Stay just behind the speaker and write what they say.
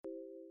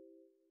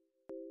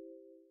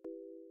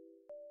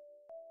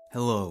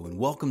Hello and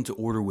welcome to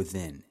Order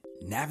Within,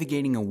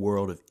 navigating a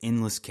world of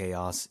endless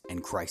chaos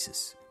and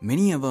crisis.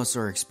 Many of us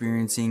are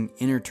experiencing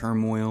inner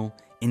turmoil,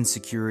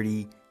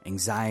 insecurity,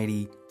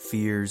 anxiety,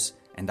 fears,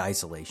 and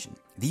isolation.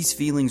 These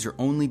feelings are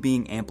only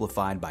being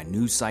amplified by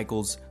news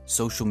cycles,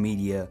 social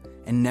media,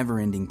 and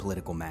never-ending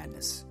political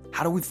madness.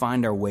 How do we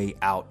find our way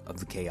out of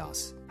the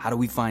chaos? How do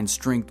we find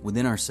strength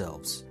within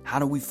ourselves? How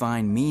do we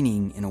find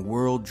meaning in a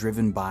world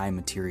driven by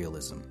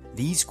materialism?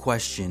 These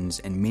questions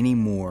and many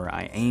more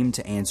I aim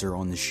to answer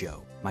on the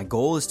show. My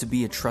goal is to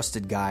be a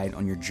trusted guide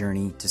on your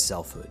journey to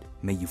selfhood.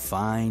 May you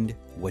find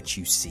what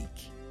you seek.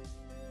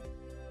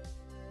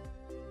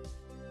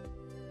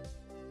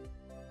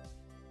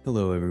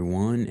 Hello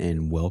everyone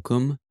and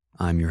welcome.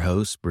 I'm your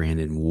host,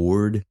 Brandon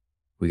Ward.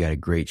 We got a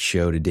great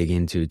show to dig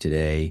into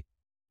today.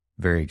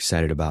 Very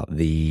excited about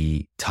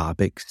the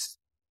topics.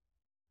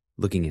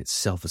 Looking at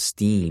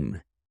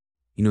self-esteem.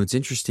 You know, it's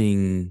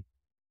interesting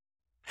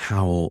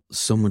how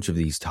so much of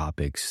these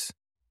topics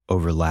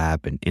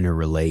overlap and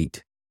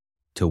interrelate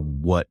to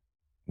what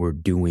we're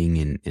doing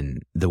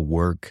in the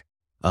work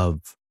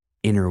of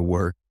inner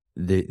work.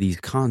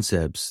 These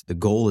concepts, the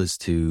goal is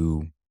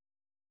to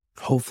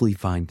hopefully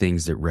find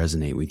things that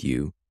resonate with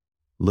you.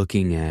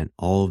 Looking at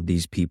all of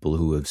these people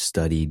who have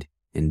studied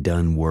and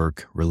done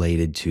work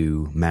related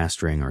to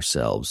mastering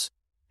ourselves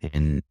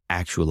and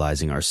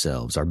actualizing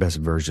ourselves, our best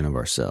version of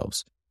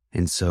ourselves.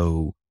 And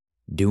so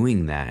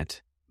doing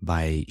that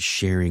by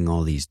sharing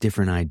all these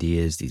different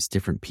ideas, these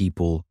different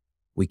people,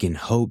 we can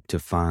hope to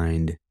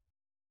find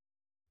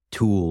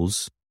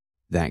tools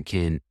that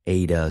can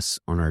aid us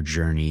on our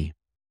journey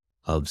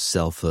of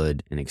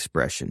selfhood and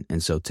expression.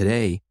 And so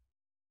today,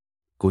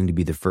 going to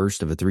be the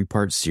first of a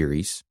 3-part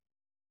series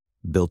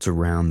built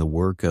around the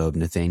work of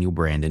Nathaniel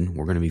Branden.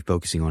 We're going to be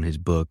focusing on his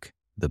book,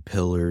 The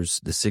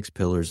 6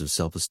 Pillars of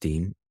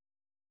Self-Esteem.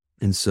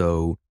 And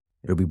so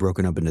it'll be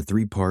broken up into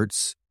 3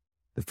 parts.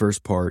 The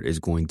first part is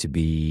going to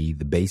be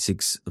the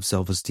basics of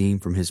self-esteem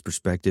from his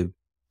perspective.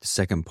 The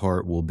second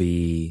part will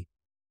be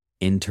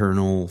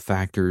internal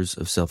factors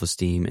of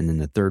self-esteem. And then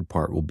the third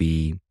part will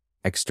be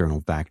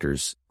external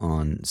factors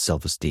on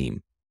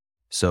self-esteem.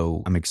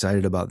 So I'm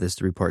excited about this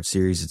 3-part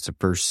series. It's the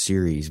first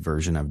series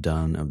version I've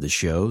done of the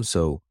show.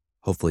 So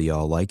hopefully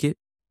y'all like it.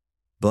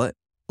 But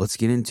let's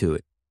get into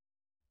it.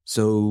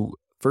 So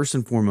first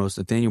and foremost,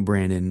 Nathaniel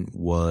Branden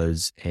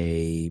was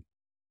a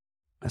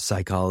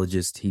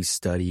psychologist. He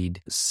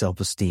studied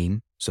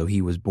self-esteem. So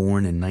he was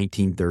born in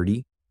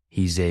 1930.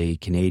 He's a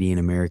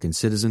Canadian-American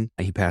citizen.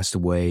 He passed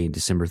away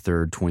December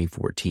 3rd,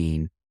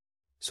 2014.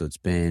 So it's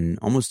been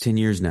almost 10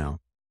 years now.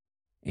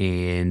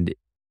 And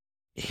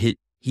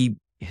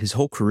his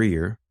whole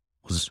career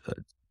was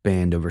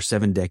spanned over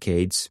 7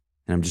 decades.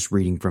 And I'm just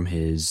reading from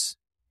his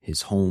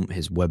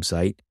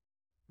website.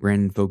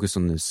 Branden focused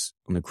on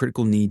the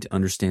critical need to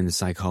understand the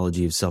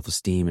psychology of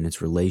self-esteem and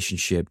its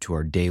relationship to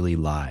our daily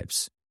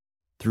lives.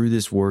 Through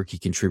this work, he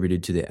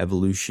contributed to the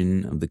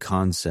evolution of the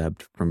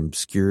concept from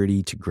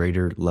obscurity to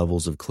greater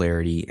levels of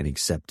clarity and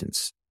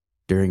acceptance.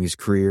 During his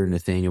career,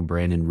 Nathaniel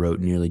Branden wrote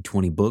nearly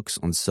 20 books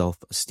on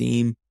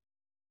self-esteem.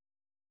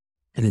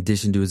 In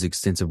addition to his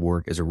extensive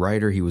work as a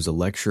writer, he was a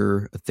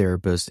lecturer, a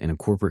therapist, and a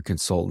corporate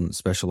consultant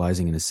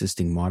specializing in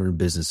assisting modern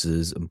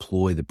businesses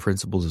employ the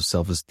principles of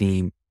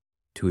self-esteem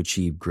to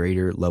achieve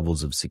greater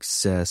levels of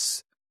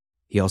success.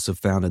 He also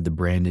founded the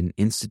Branden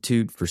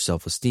Institute for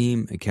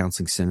Self-Esteem, a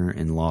counseling center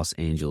in Los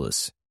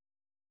Angeles.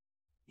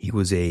 He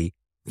was a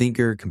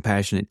thinker,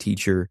 compassionate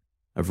teacher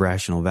of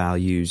rational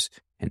values,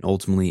 and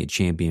ultimately a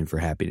champion for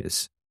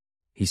happiness.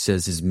 He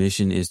says his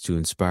mission is to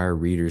inspire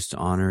readers to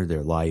honor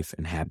their life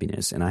and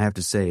happiness. And I have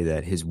to say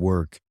that his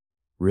work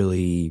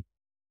really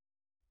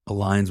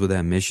aligns with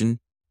that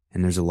mission.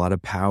 And there's a lot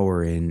of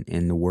power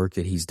in the work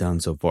that he's done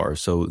so far.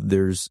 So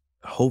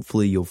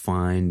hopefully you'll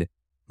find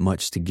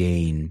much to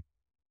gain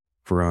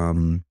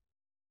from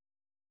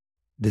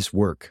this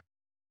work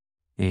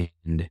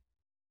and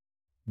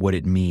what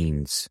it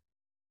means.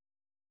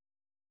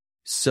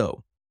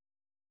 So,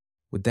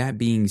 with that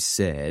being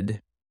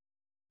said,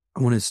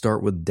 I want to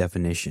start with the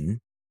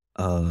definition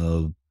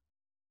of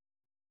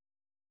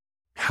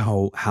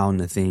how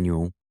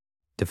Nathaniel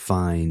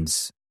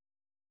defines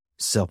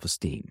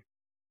self-esteem.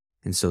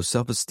 And so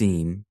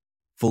self-esteem,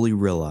 fully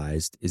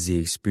realized, is the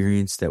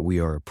experience that we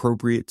are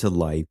appropriate to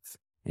life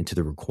and to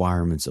the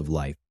requirements of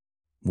life.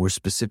 More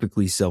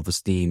specifically,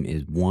 self-esteem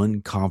is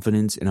 1,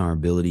 confidence in our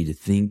ability to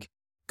think,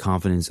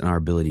 confidence in our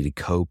ability to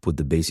cope with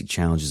the basic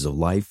challenges of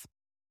life,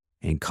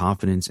 and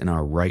confidence in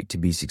our right to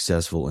be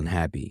successful and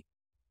happy.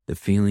 The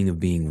feeling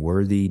of being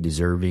worthy,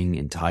 deserving,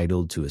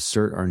 entitled to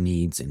assert our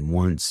needs and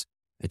wants,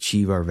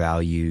 achieve our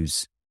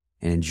values,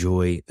 and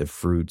enjoy the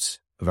fruits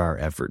of our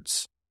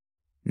efforts.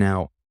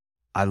 Now,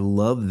 I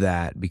love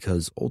that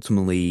because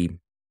ultimately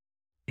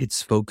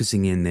it's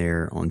focusing in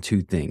there on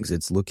 2 things.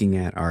 It's looking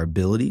at our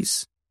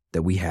abilities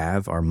that we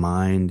have, our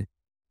mind,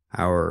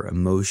 our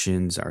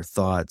emotions, our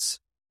thoughts,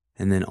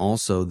 and then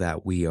also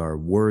that we are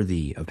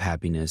worthy of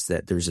happiness,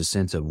 that there's a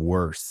sense of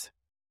worth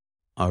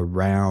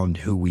around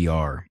who we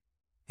are.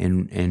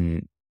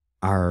 And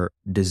our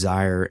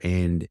desire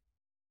and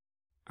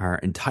our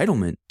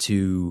entitlement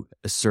to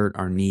assert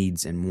our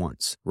needs and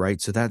wants, right?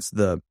 So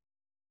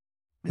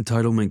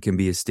entitlement can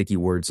be a sticky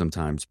word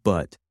sometimes,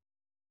 but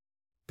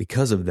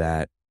because of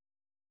that,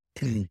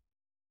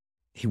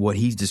 what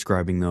he's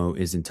describing, though,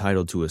 is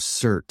entitled to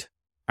assert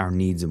our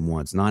needs and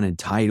wants, not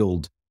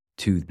entitled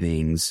to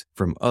things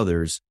from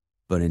others,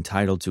 but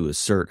entitled to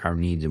assert our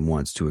needs and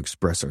wants, to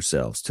express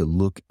ourselves, to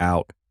look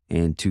out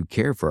and to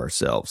care for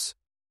ourselves.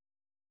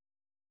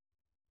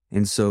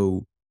 And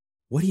so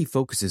what he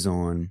focuses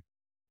on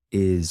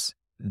is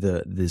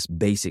this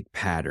basic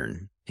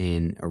pattern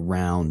and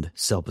around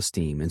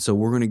self-esteem. And so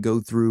we're going to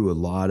go through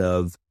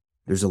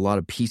there's a lot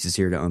of pieces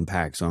here to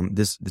unpack. So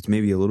this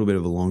may be a little bit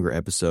of a longer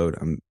episode.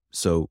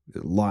 So a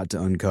lot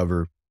to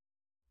uncover,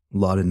 a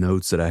lot of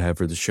notes that I have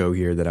for the show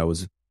here that I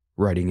was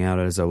writing out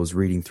as I was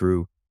reading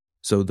through.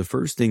 So the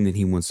first thing that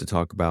he wants to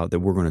talk about, that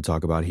we're going to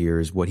talk about here,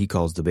 is what he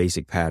calls the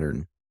basic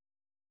pattern.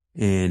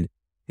 And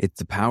it's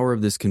the power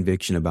of this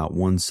conviction about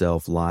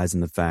oneself lies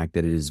in the fact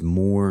that it is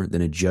more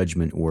than a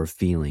judgment or a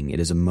feeling. It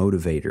is a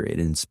motivator. It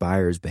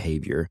inspires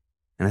behavior.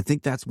 And I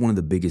think that's one of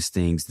the biggest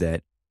things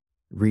that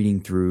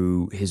reading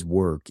through his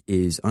work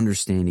is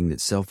understanding that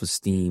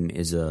self-esteem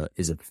is a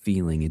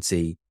feeling.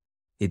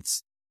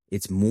 It's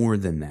more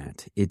than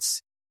that.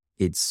 It's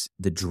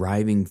the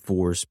driving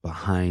force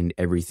behind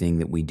everything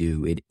that we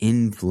do. It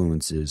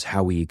influences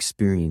how we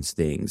experience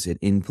things. It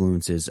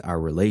influences our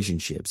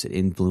relationships. It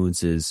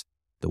influences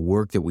the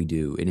work that we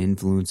do. It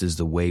influences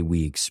the way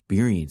we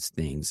experience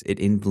things. It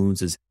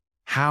influences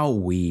how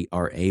we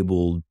are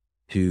able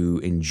to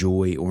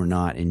enjoy or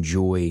not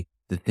enjoy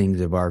the things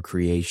of our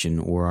creation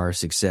or our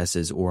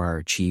successes or our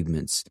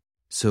achievements.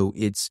 So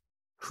it's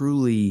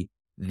truly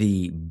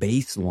the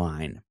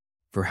baseline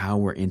for how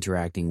we're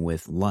interacting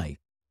with life,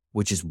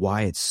 which is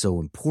why it's so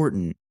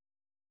important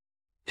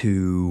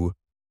to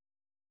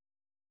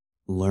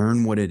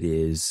learn what it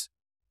is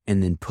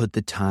and then put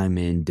the time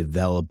in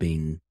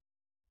developing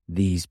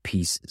these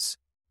pieces.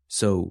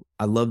 So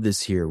I love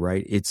this here,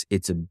 right? It's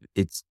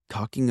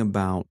talking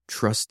about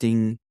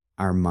trusting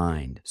our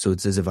mind. So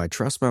it says, if I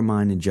trust my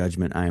mind and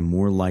judgment, I am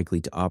more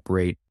likely to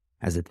operate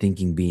as a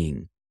thinking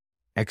being.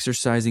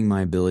 Exercising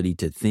my ability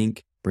to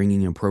think,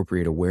 bringing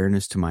appropriate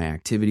awareness to my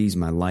activities,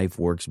 my life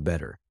works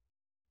better.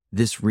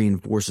 This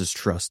reinforces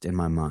trust in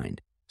my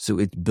mind. So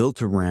it's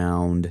built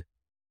around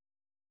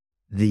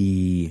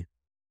the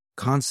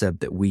concept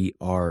that we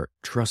are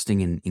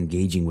trusting and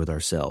engaging with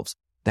ourselves.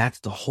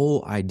 That's the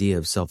whole idea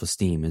of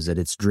self-esteem, is that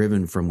it's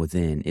driven from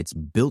within. It's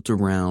built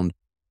around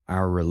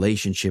our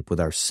relationship with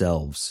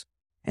ourselves.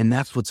 And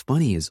that's what's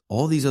funny, is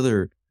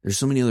there's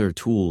so many other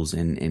tools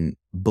and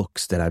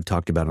books that I've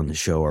talked about on the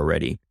show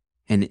already.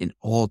 And it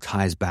all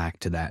ties back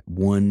to that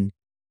one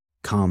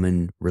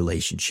common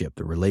relationship,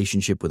 the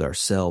relationship with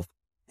ourselves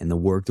and the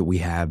work that we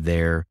have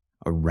there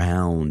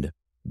around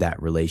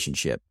that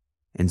relationship.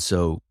 And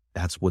so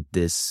that's what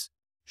this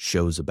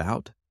show's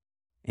about.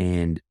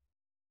 And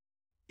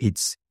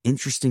it's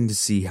interesting to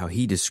see how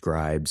he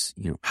describes,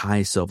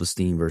 high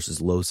self-esteem versus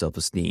low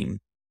self-esteem.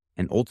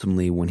 And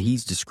ultimately, what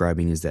he's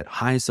describing is that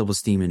high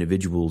self-esteem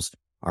individuals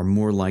are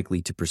more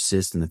likely to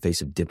persist in the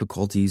face of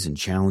difficulties and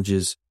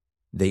challenges.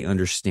 They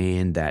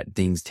understand that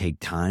things take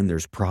time.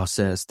 There's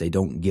process. They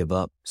don't give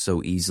up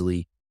so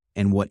easily.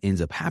 And what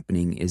ends up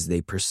happening is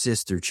they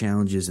persist through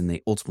challenges, and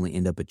they ultimately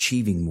end up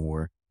achieving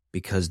more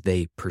because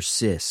they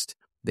persist.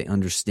 They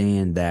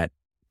understand that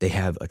they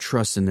have a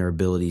trust in their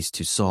abilities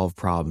to solve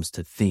problems,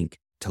 to think,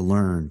 to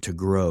learn, to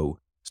grow.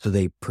 So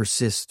they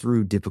persist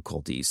through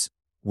difficulties.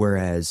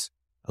 Whereas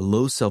a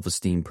low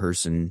self-esteem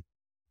person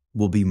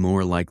will be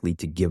more likely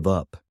to give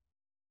up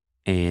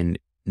and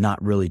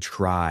not really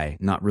try,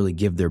 not really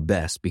give their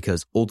best,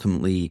 because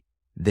ultimately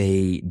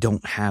they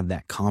don't have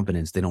that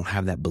confidence. They don't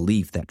have that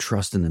belief, that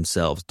trust in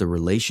themselves. The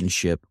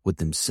relationship with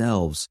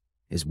themselves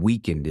is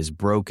weakened, is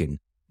broken.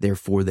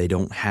 Therefore, they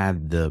don't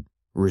have the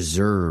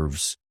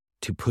reserves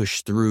to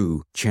push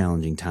through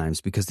challenging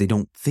times because they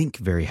don't think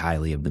very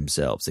highly of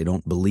themselves. They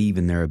don't believe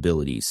in their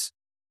abilities.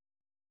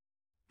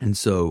 And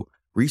so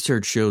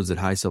research shows that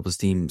high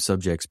self-esteem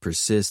subjects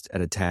persist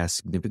at a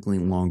task significantly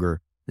longer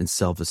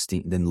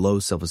than low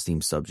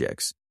self-esteem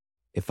subjects.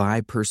 If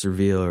I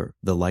persevere,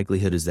 the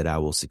likelihood is that I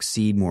will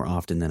succeed more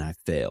often than I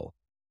fail.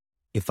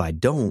 If I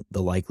don't,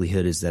 the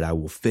likelihood is that I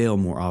will fail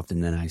more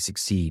often than I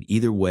succeed.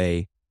 Either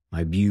way,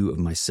 my view of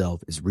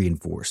myself is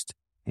reinforced.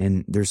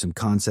 And there's some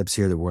concepts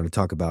here that we're going to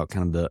talk about,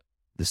 kind of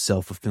the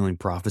self-fulfilling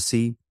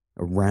prophecy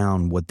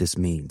around what this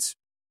means.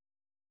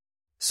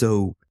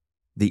 So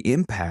the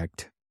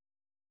impact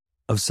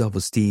of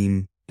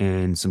self-esteem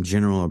and some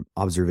general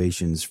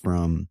observations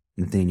from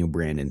Nathaniel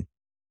Branden.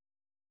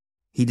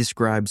 He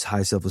describes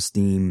high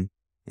self-esteem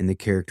and the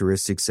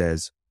characteristics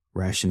as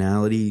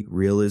rationality,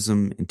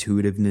 realism,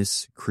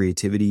 intuitiveness,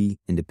 creativity,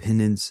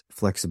 independence,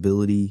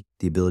 flexibility,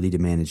 the ability to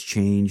manage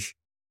change,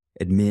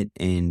 admit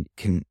and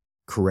can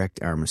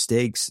correct our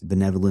mistakes,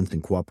 benevolence,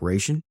 and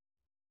cooperation.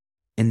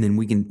 And then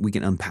we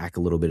can unpack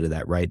a little bit of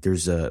that, right?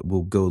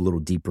 We'll go a little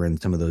deeper in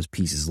some of those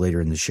pieces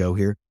later in the show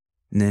here.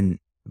 And then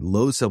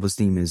Low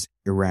self-esteem is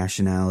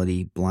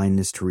irrationality,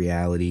 blindness to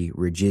reality,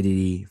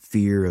 rigidity,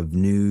 fear of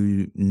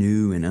new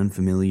and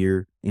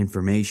unfamiliar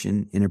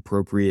information,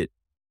 inappropriate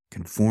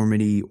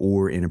conformity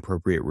or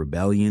inappropriate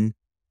rebellion,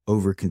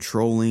 over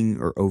controlling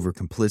or over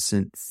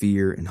complicit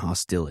fear and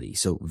hostility.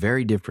 So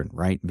very different,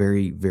 right?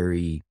 Very,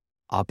 very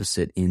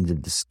opposite ends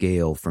of the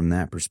scale from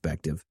that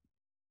perspective.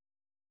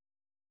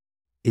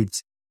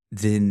 It's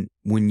then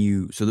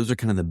so those are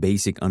kind of the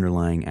basic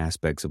underlying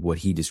aspects of what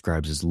he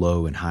describes as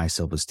low and high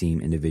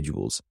self-esteem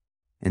individuals.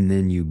 And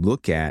then you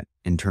look at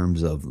in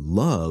terms of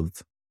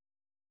love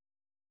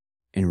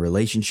and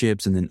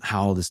relationships, and then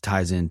how this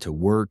ties into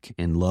work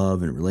and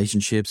love and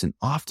relationships. And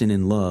often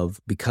in love,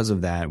 because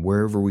of that,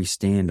 wherever we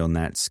stand on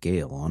that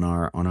scale, on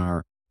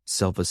our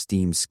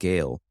self-esteem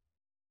scale,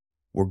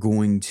 we're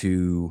going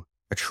to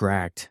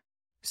attract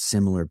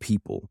similar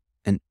people.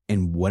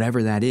 And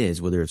whatever that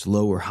is, whether it's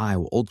low or high,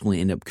 will ultimately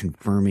end up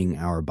confirming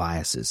our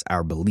biases,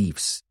 our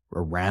beliefs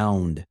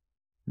around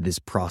this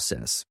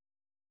process.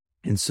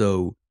 And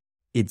so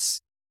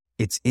it's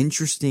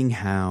interesting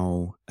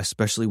how,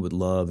 especially with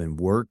love and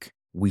work,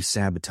 we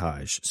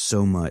sabotage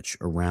so much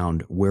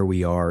around where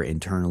we are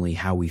internally,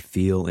 how we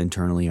feel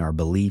internally, our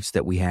beliefs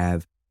that we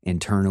have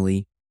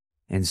internally.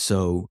 And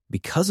so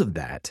because of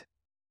that,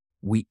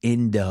 we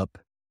end up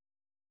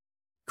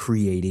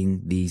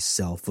creating these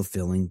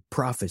self-fulfilling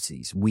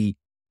prophecies.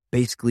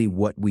 Basically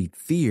what we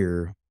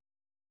fear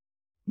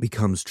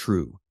becomes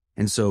true.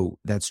 And so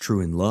that's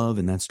true in love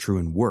and that's true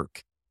in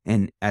work.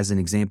 And as an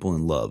example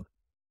in love,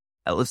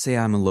 let's say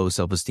I'm a low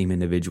self-esteem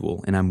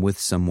individual and I'm with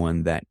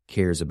someone that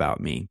cares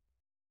about me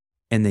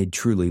and they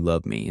truly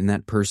love me. And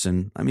that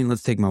person,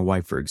 let's take my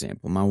wife, for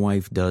example. My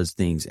wife does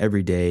things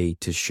every day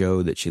to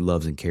show that she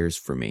loves and cares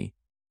for me.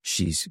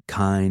 She's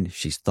kind,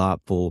 she's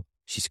thoughtful,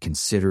 she's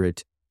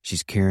considerate,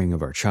 she's caring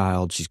of our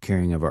child, she's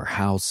caring of our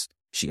house.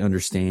 She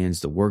understands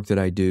the work that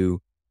I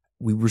do.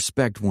 We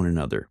respect one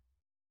another.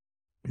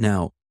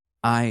 Now,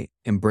 I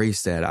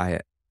embrace that. I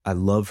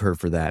love her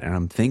for that, and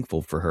I'm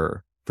thankful for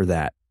her for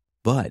that.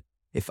 But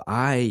if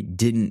I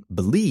didn't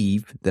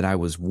believe that I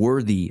was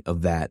worthy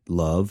of that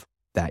love,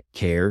 that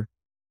care,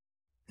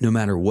 no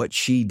matter what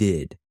she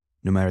did,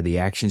 no matter the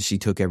actions she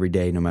took every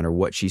day, no matter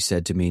what she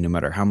said to me, no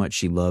matter how much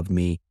she loved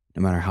me,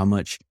 no matter how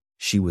much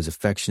she was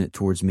affectionate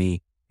towards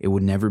me, it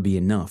would never be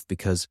enough,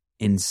 because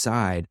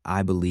inside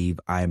I believe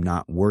I am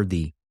not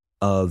worthy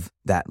of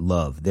that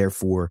love.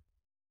 Therefore,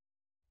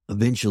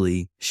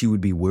 eventually she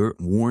would be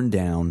worn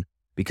down,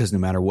 because no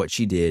matter what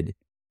she did,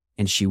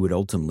 and she would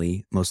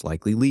ultimately most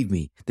likely leave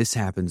me. This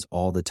happens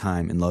all the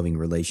time in loving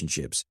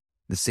relationships.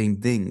 The same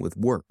thing with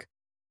work.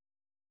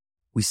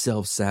 We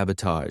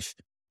self-sabotage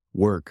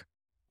work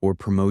or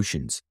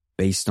promotions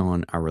based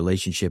on our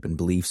relationship and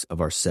beliefs of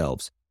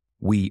ourselves.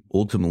 We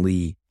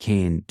ultimately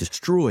can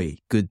destroy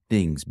good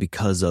things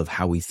because of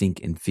how we think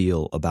and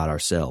feel about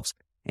ourselves.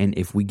 And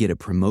if we get a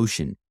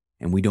promotion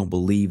and we don't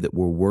believe that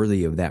we're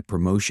worthy of that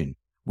promotion,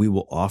 we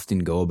will often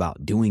go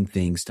about doing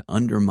things to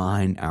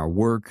undermine our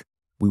work.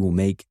 We will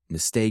make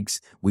mistakes.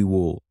 We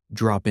will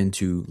drop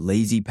into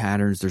lazy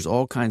patterns. There's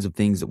all kinds of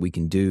things that we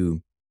can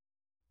do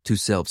to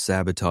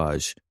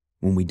self-sabotage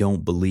when we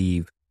don't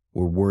believe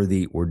we're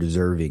worthy or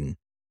deserving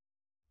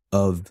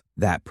of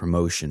that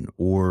promotion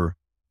or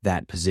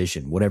that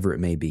position, whatever it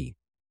may be.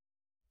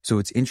 So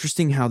it's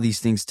interesting how these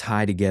things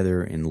tie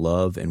together in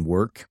love and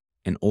work,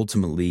 and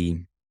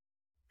ultimately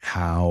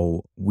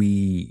how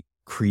we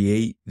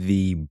create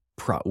we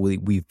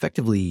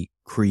effectively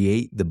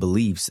create the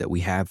beliefs that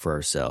we have for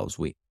ourselves.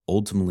 We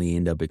ultimately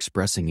end up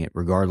expressing it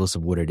regardless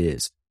of what it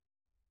is.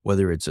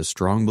 Whether it's a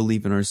strong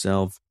belief in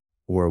ourselves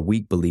or a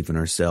weak belief in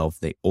ourselves,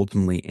 they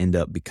ultimately end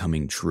up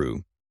becoming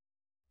true.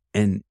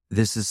 And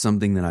this is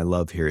something that I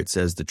love here. It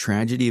says, the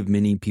tragedy of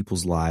many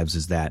people's lives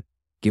is that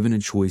given a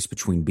choice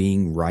between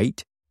being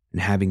right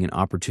and having an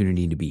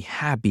opportunity to be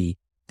happy,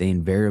 they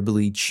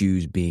invariably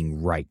choose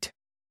being right.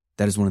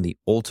 That is one of the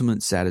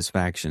ultimate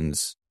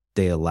satisfactions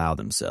they allow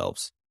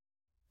themselves.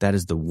 That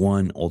is the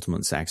one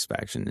ultimate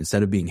satisfaction.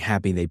 Instead of being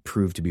happy, they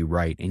prove to be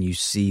right. And you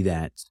see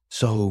that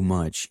so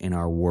much in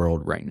our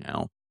world right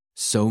now.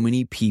 So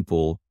many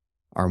people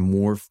are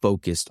more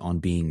focused on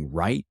being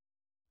right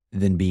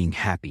than being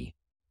happy.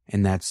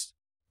 And that's,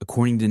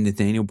 according to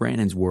Nathaniel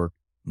Brandon's work,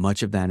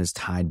 much of that is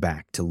tied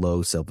back to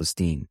low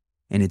self-esteem.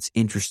 And it's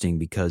interesting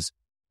because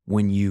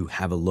when you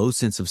have a low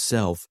sense of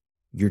self,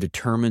 you're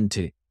determined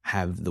to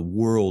have the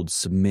world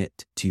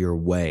submit to your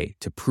way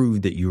to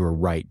prove that you are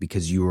right,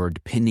 because you are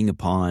depending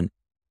upon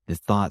the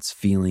thoughts,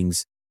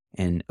 feelings,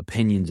 and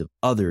opinions of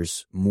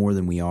others more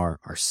than we are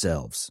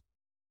ourselves.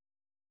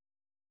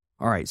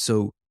 All right,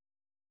 so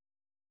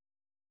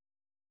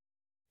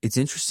it's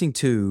interesting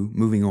too,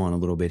 moving on a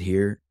little bit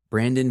here,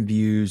 Brandon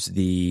views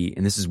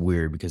and this is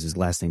weird because his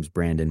last name's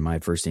Brandon, my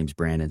first name's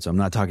Brandon, so I'm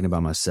not talking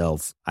about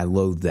myself. I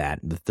loathe that,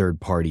 the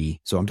third party.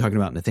 So I'm talking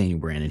about Nathaniel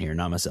Brandon here,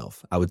 not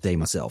myself. I would say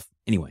myself.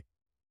 Anyway,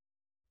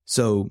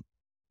 so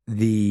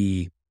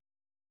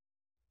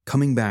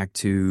coming back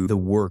to the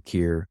work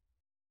here,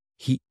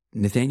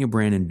 Nathaniel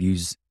Brandon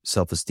views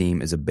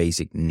self-esteem as a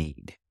basic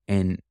need.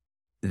 And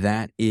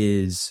that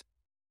is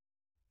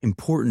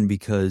important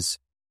because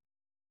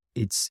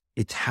it's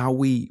how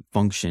we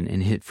function,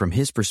 and from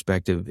his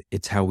perspective,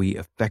 it's how we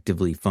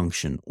effectively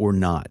function or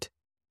not.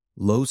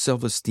 Low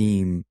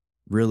self-esteem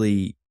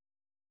really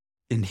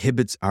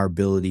inhibits our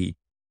ability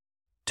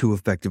to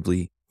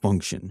effectively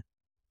function.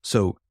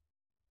 So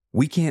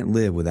we can't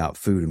live without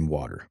food and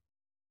water.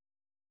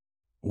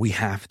 We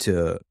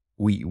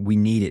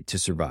need it to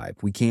survive.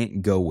 We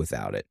can't go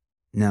without it.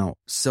 Now,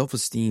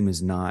 self-esteem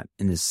is not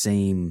in the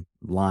same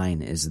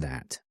line as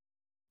that.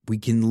 We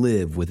can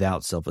live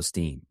without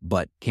self-esteem,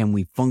 but can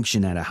we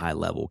function at a high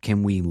level?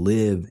 Can we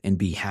live and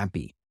be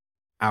happy?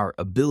 Our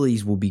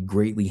abilities will be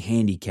greatly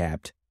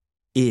handicapped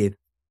if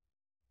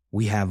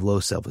we have low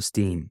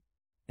self-esteem.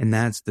 And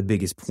that's the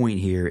biggest point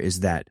here,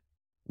 is that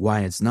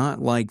why it's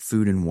not like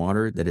food and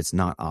water, that it's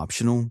not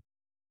optional.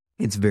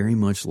 It's very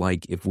much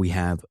like if we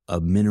have a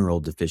mineral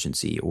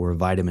deficiency or a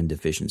vitamin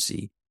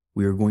deficiency,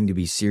 we are going to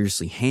be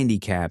seriously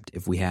handicapped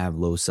if we have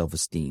low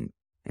self-esteem.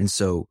 And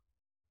so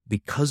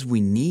because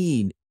we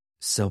need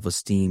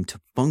self-esteem to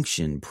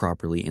function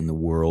properly in the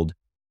world,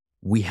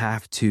 we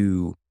have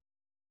to,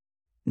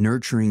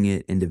 nurturing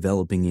it and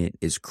developing it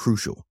is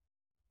crucial.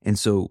 And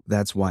so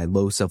that's why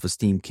low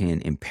self-esteem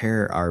can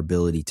impair our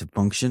ability to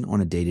function on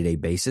a day-to-day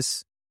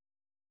basis.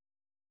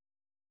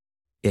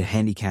 It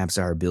handicaps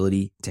our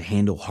ability to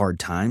handle hard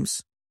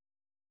times.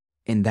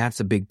 And that's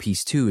a big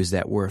piece too, is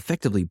that we're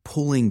effectively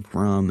pulling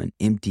from an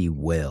empty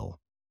well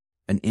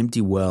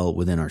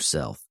within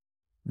ourselves.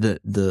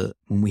 When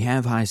we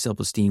have high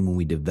self-esteem, when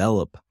we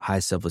develop high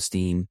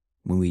self-esteem,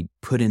 when we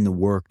put in the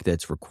work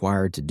that's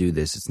required to do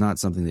this, it's not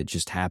something that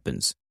just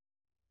happens.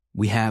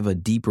 We have a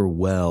deeper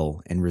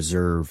well and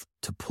reserve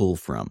to pull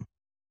from.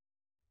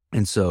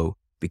 And so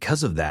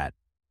because of that,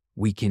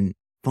 we can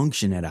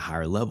function at a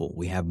higher level.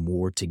 We have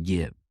more to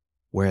give.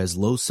 Whereas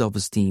low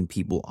self-esteem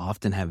people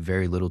often have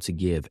very little to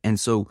give. And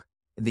so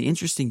the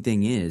interesting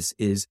thing is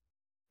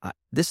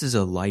this is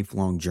a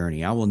lifelong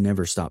journey. I will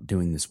never stop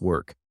doing this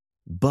work.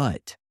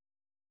 But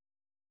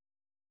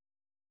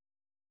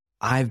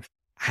I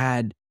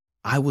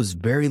was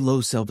very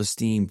low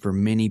self-esteem for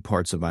many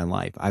parts of my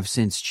life. I've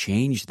since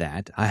changed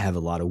that. I have a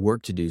lot of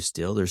work to do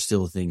still. There's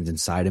still things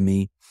inside of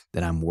me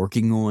that I'm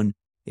working on.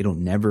 It'll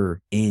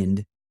never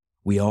end.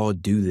 We all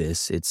do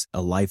this. It's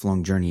a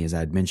lifelong journey, as I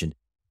had mentioned.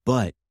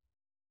 But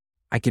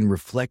I can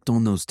reflect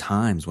on those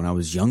times when I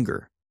was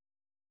younger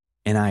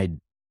and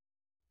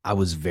I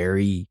was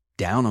very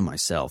down on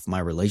myself. My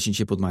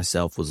relationship with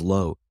myself was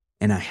low,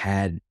 and I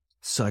had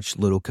such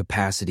little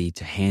capacity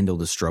to handle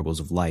the struggles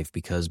of life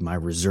because my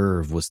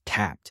reserve was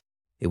tapped.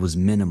 It was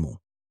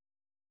minimal.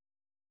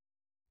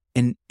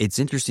 And it's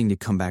interesting to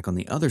come back on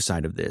the other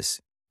side of this.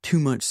 Too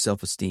much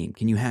self-esteem.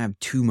 Can you have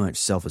too much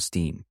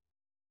self-esteem?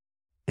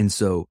 And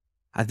so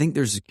I think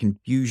there's a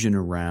confusion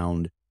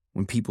around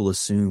when people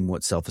assume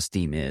what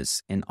self-esteem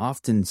is. And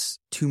often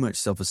too much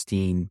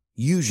self-esteem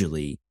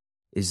usually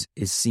is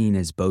seen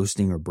as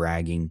boasting or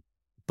bragging.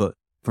 But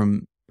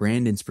from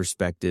Brandon's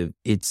perspective,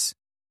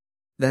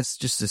 that's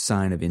just a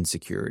sign of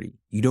insecurity.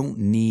 You don't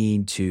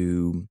need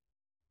to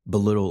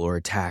belittle or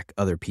attack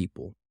other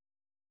people.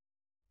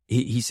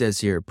 He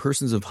says here,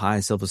 persons of high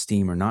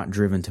self-esteem are not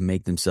driven to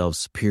make themselves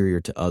superior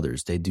to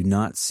others. They do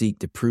not seek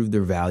to prove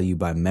their value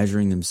by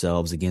measuring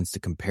themselves against a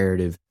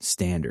comparative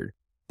standard.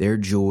 Their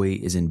joy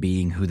is in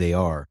being who they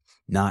are,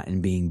 not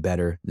in being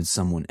better than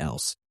someone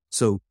else.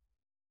 So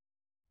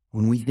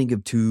when we think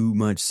of too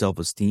much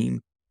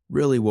self-esteem,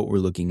 really what we're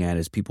looking at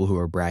is people who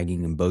are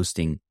bragging and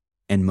boasting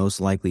and most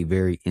likely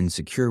very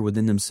insecure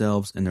within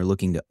themselves, and they're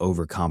looking to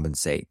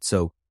overcompensate.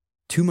 So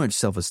too much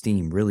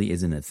self-esteem really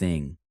isn't a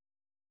thing.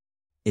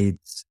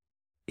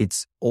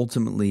 It's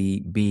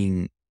ultimately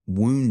being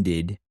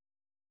wounded,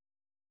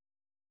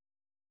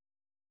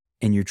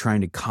 and you're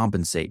trying to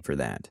compensate for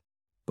that.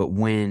 But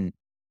when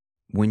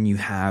you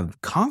have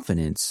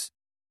confidence,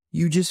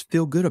 you just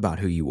feel good about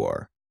who you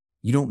are.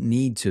 You don't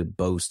need to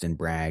boast and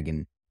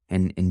brag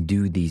and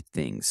do these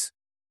things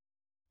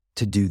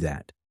to do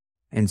that.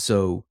 And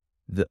so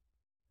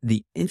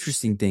the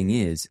interesting thing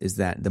is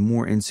that the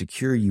more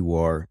insecure you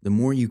are, the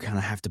more you kind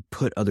of have to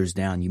put others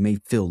down. You may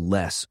feel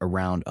less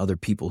around other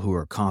people who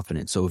are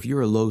confident. So if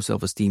you're a low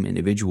self-esteem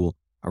individual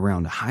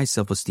around a high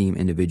self-esteem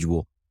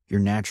individual,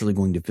 you're naturally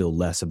going to feel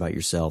less about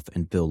yourself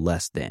and feel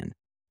less than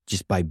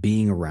just by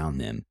being around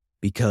them,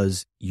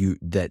 because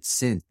that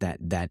sense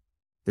that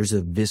there's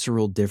a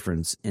visceral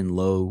difference in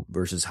low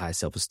versus high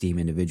self-esteem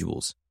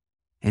individuals.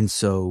 And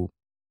so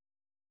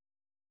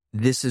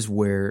this is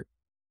where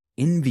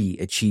envy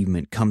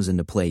achievement comes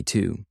into play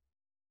too,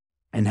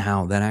 and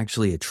how that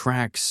actually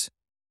attracts.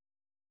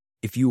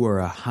 If you are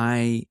a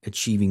high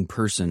achieving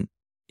person,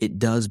 it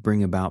does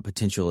bring about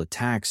potential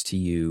attacks to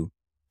you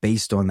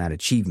based on that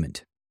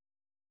achievement,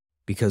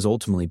 because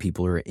ultimately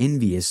people are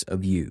envious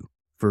of you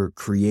for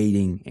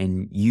creating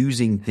and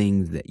using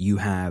things that you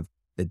have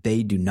that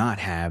they do not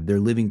have. They're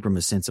living from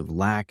a sense of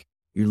lack.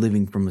 You're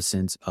living from a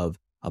sense of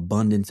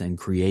abundance and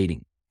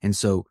creating. And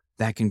so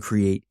that can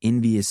create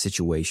envious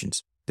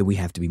situations that we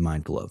have to be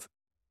mindful of.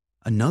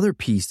 Another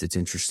piece that's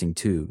interesting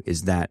too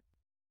is that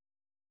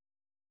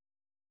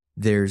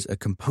there's a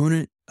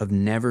component of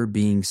never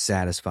being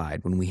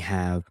satisfied when we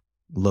have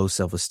low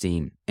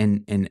self-esteem.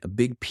 And a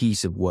big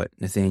piece of what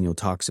Nathaniel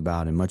talks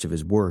about in much of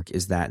his work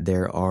is that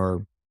there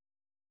are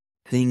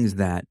things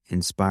that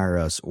inspire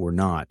us or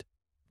not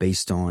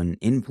based on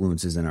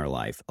influences in our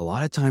life. A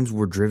lot of times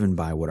we're driven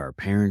by what our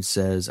parents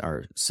says,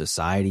 our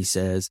society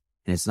says,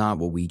 and it's not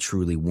what we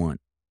truly want.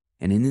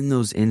 And in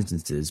those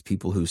instances,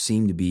 people who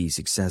seem to be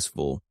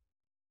successful,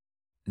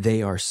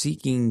 they are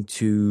seeking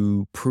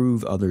to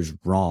prove others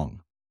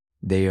wrong.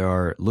 They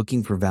are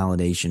looking for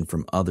validation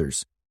from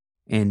others.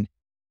 And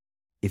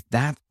if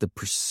that's the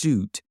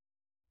pursuit,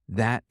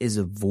 that is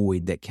a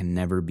void that can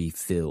never be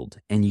filled.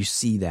 And you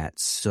see that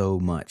so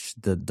much,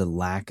 the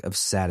lack of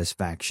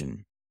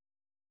satisfaction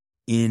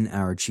in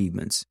our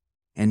achievements.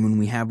 And when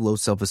we have low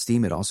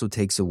self-esteem, it also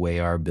takes away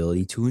our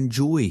ability to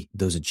enjoy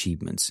those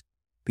achievements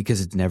because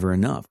it's never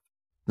enough.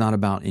 It's not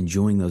about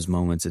enjoying those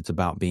moments. It's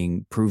about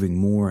proving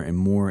more and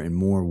more and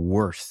more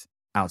worth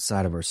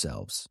outside of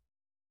ourselves.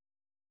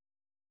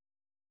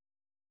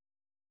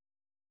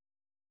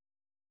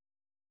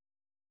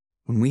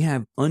 When we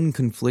have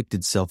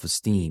unconflicted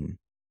self-esteem,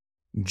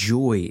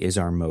 joy is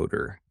our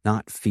motor,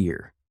 not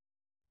fear.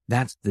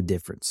 That's the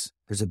difference.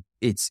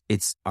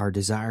 It's our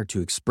desire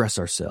to express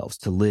ourselves,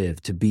 to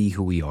live, to be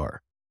who we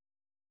are.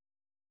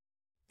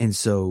 And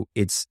so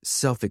it's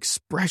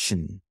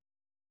self-expression,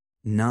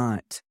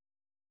 not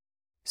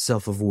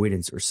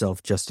self-avoidance or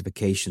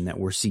self-justification that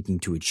we're seeking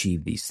to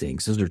achieve these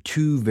things. Those are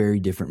two very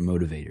different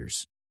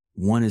motivators.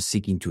 One is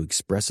seeking to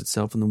express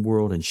itself in the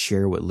world and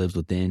share what lives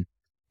within.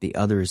 The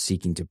other is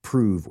seeking to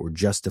prove or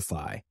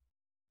justify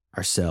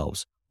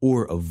ourselves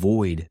or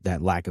avoid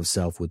that lack of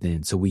self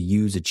within. So we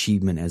use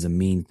achievement as a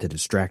means to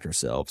distract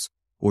ourselves,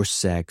 or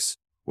sex,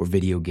 or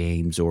video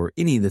games, or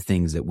any of the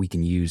things that we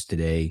can use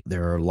today.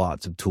 There are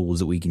lots of tools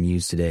that we can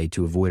use today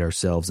to avoid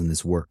ourselves in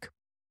this work.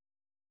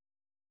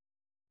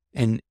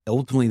 And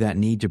ultimately, that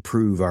need to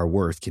prove our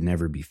worth can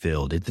never be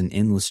filled. It's an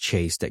endless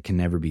chase that can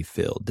never be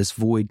filled. This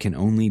void can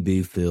only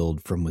be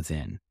filled from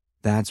within.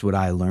 That's what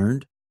I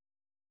learned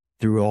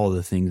through all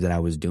the things that I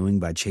was doing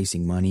by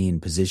chasing money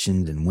and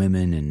positions and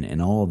women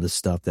and all of the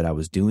stuff that I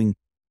was doing.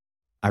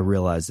 I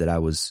realized that I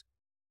was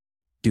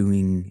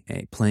playing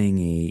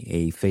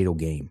a fatal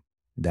game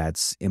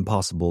that's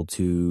impossible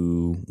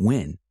to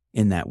win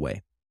in that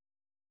way.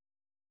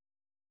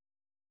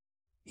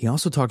 He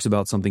also talks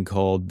about something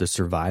called the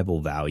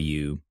survival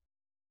value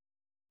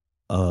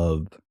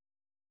of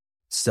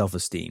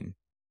self-esteem.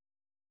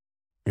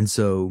 And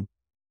so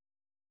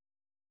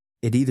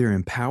it either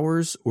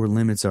empowers or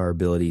limits our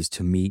abilities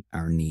to meet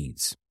our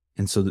needs.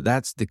 And so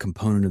that's the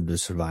component of the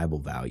survival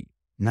value.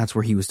 And that's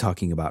where he was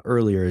talking about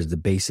earlier as the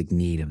basic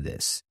need of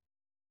this.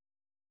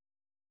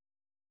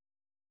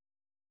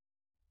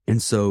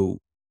 And so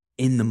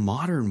in the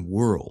modern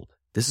world,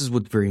 this is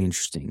what's very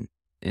interesting.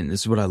 And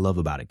this is what I love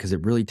about it, because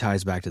it really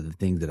ties back to the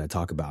things that I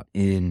talk about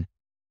in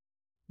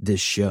this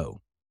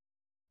show,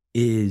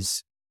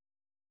 is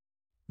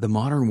the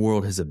modern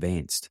world has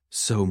advanced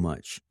so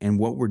much. And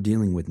what we're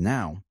dealing with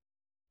now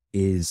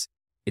is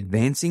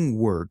advancing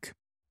work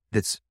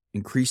that's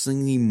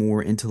increasingly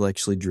more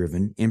intellectually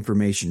driven,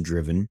 information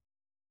driven,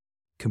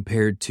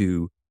 compared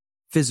to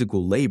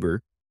physical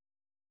labor,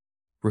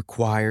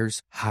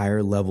 requires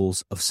higher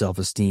levels of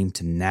self-esteem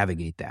to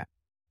navigate that.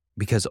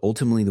 Because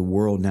ultimately the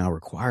world now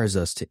requires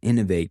us to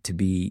innovate,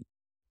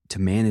 to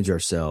manage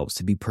ourselves,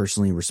 to be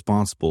personally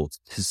responsible,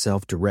 to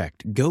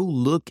self-direct. Go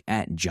look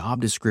at job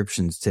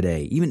descriptions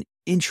today, even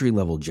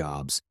entry-level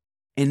jobs,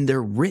 and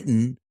they're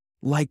written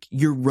like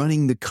you're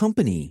running the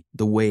company,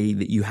 the way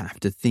that you have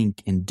to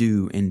think and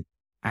do and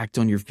act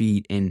on your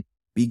feet and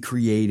be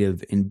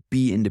creative and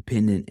be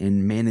independent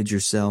and manage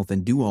yourself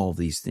and do all of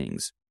these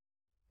things.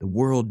 The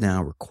world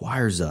now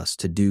requires us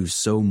to do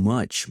so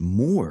much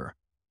more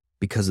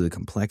because of the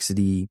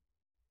complexity,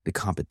 the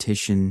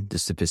competition, the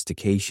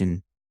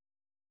sophistication.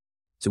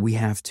 So we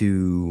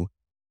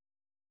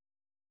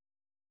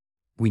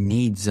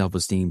need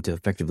self-esteem to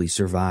effectively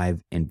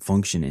survive and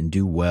function and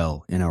do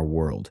well in our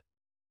world.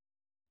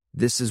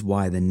 This is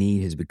why the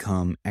need has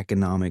become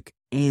economic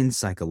and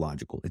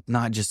psychological. It's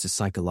not just a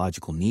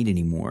psychological need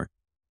anymore.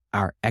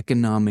 Our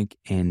economic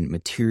and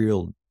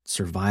material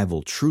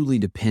survival truly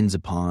depends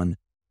upon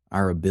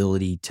our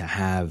ability to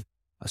have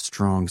a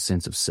strong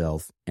sense of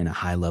self and a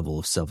high level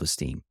of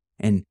self-esteem.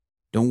 And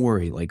don't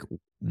worry,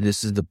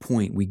 this is the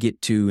point we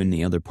get to in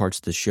the other parts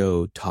of the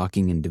show,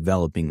 talking and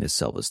developing this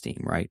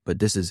self-esteem, right? But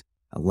this is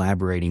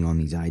elaborating on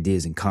these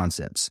ideas and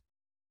concepts.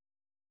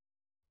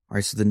 All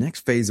right, so the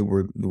next phase that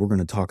we're going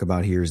to talk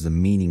about here is the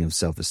meaning of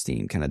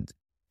self-esteem, kind of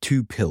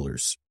two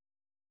pillars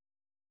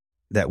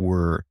that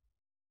we're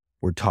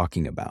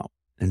talking about.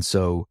 And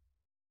so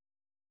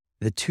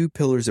the two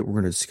pillars that we're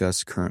going to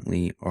discuss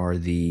currently are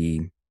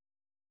the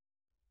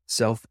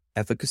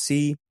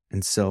self-efficacy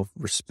and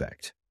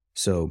self-respect.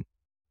 So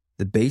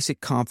the basic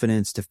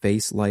confidence to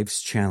face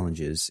life's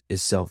challenges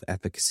is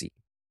self-efficacy.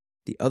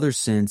 The other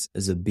sense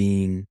is of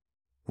being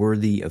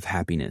worthy of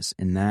happiness,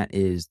 and that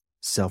is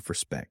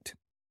self-respect.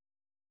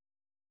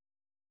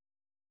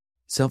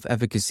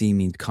 Self-efficacy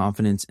means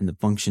confidence in the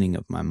functioning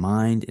of my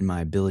mind and my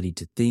ability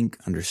to think,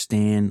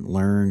 understand,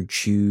 learn,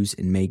 choose,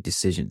 and make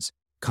decisions.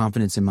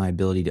 Confidence in my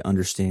ability to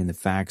understand the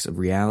facts of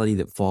reality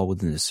that fall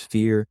within the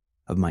sphere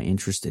of my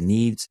interests and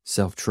needs,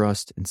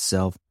 self-trust, and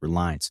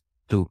self-reliance.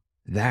 So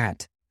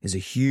that is a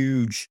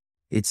huge,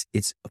 it's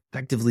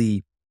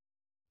effectively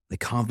the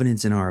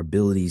confidence in our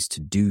abilities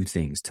to do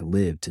things, to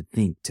live, to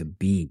think, to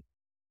be.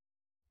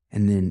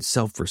 And then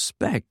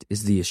self-respect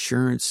is the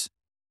assurance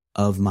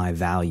of my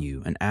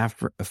value, an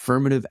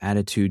affirmative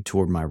attitude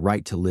toward my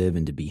right to live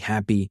and to be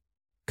happy,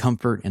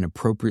 comfort in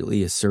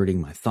appropriately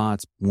asserting my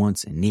thoughts,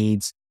 wants, and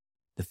needs,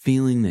 the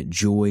feeling that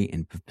joy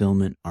and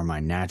fulfillment are my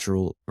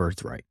natural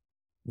birthright.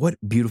 What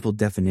beautiful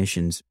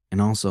definitions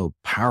and also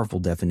powerful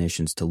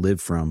definitions to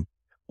live from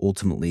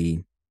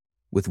ultimately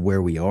with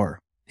where we are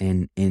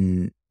and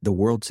in the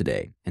world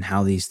today and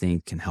how these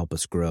things can help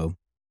us grow.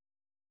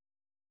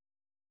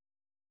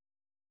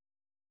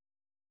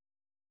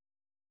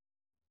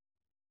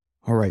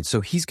 All right, so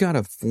he's got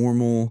a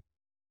formal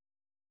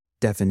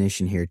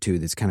definition here too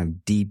that's kind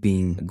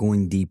of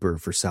going deeper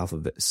for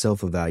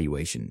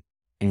self-evaluation.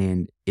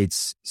 And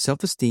it's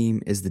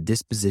self-esteem is the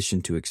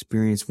disposition to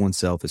experience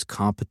oneself as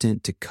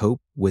competent to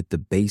cope with the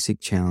basic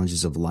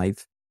challenges of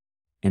life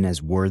and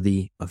as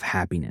worthy of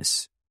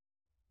happiness.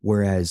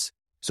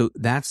 So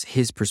that's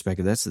his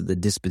perspective. That's the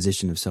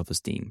disposition of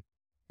self-esteem.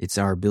 It's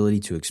our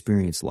ability to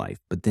experience life.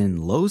 But then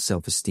low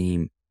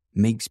self-esteem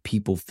makes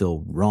people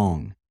feel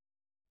wrong,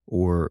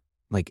 or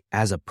like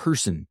as a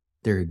person,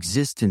 their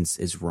existence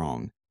is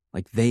wrong.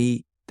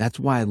 That's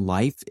why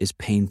life is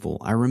painful.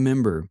 I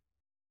remember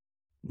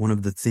one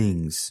of the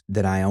things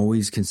that I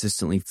always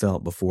consistently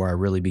felt before I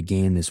really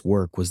began this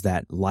work was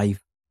that life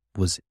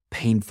was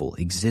painful.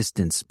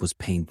 Existence was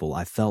painful.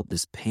 I felt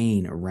this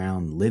pain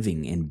around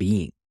living and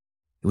being.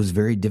 It was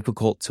very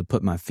difficult to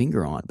put my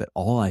finger on, but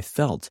all I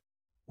felt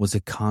was a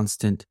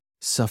constant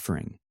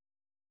suffering.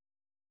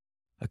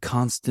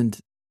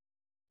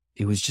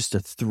 It was just a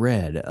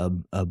thread,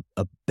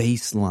 a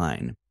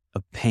baseline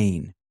of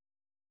pain.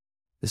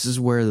 This is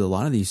where a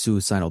lot of these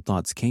suicidal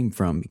thoughts came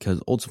from,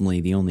 because ultimately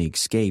the only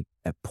escape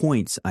at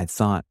points I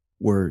thought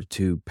were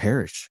to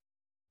perish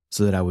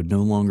so that I would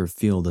no longer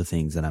feel the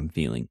things that I'm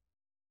feeling.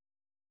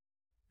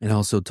 It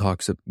also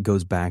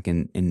goes back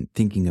in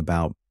thinking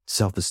about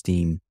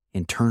self-esteem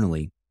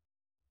internally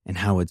and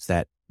how it's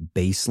that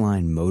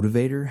baseline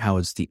motivator, how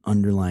it's the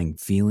underlying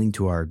feeling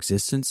to our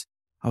existence.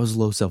 I was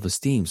low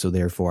self-esteem, so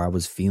therefore I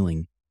was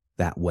feeling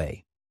that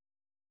way.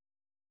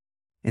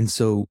 And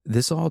so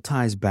this all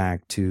ties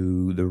back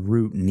to the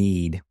root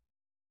need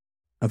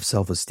of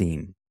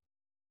self-esteem.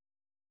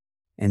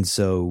 And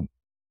so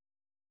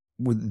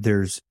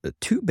there's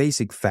two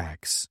basic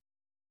facts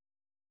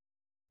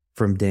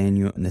from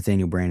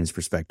Nathaniel Brandon's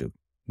perspective.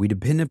 We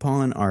depend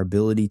upon our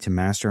ability to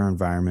master our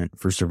environment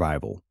for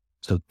survival.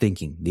 So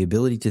thinking, the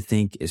ability to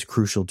think is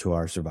crucial to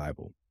our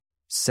survival.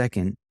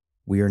 Second,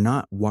 we are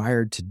not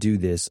wired to do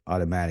this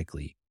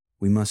automatically.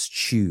 We must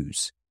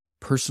choose.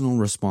 Personal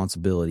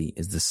responsibility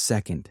is the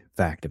second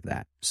fact of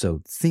that.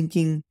 So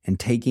thinking and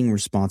taking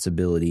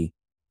responsibility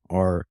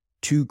are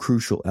two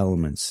crucial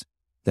elements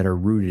that are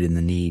rooted in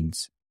the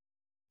needs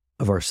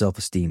of our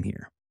self-esteem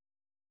here.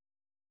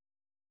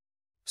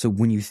 So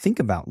when you think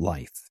about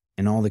life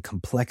and all the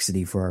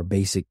complexity for our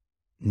basic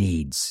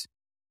needs,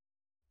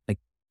 like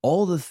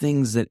all the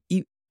things that,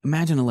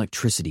 imagine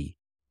electricity,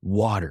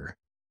 water,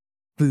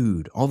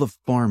 food, all the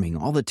farming,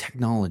 all the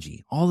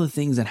technology, all the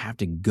things that have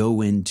to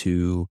go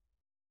into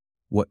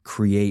what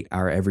create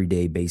our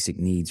everyday basic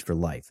needs for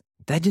life.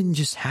 That didn't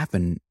just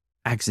happen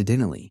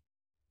accidentally.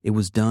 It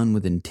was done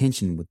with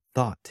intention, with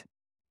thought.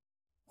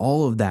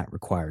 All of that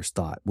requires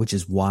thought, which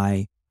is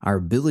why our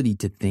ability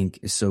to think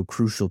is so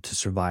crucial to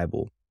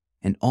survival,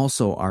 and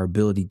also our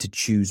ability to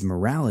choose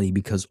morality,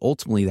 because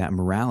ultimately that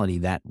morality,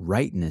 that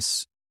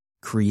rightness,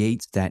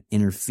 creates that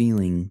inner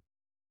feeling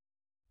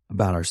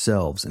about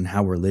ourselves and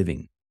how we're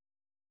living.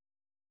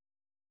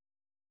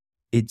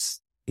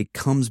 It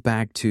comes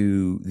back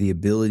to the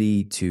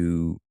ability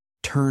to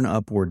turn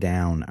up or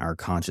down our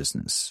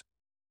consciousness.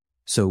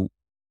 So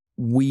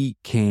we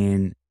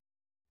can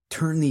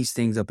turn these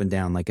things up and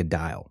down like a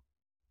dial.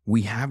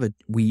 We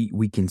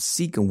can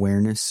seek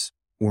awareness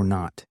or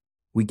not.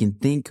 We can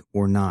think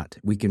or not.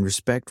 We can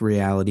respect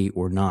reality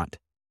or not.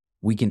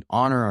 We can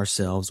honor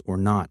ourselves or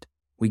not.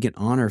 We can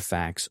honor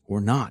facts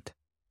or not.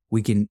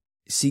 We can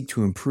seek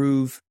to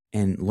improve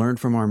and learn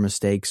from our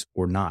mistakes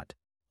or not.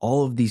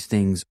 All of these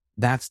things,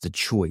 that's the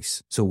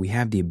choice. So we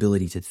have the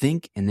ability to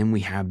think, and then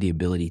we have the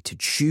ability to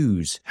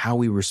choose how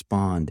we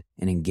respond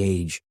and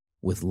engage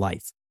with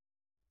life.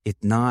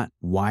 It's not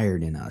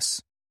wired in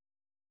us.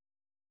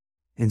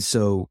 And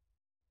so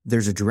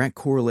there's a direct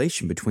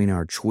correlation between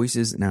our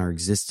choices and our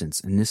existence.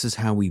 And this is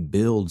how we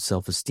build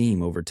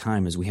self-esteem over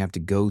time, as we have to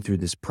go through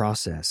this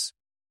process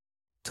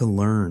to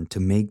learn to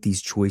make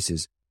these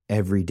choices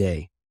every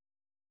day.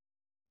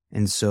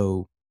 And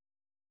so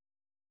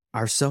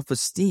our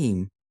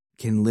self-esteem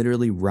can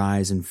literally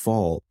rise and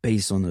fall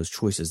based on those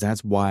choices.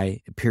 That's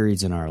why at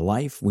periods in our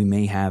life, we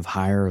may have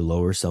higher or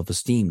lower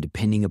self-esteem,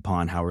 depending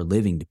upon how we're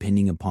living,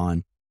 depending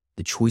upon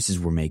the choices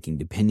we're making,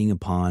 depending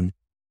upon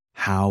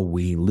how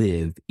we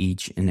live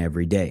each and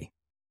every day.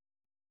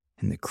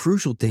 And the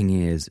crucial thing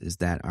is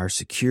that our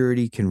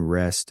security can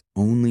rest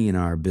only in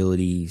our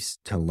abilities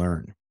to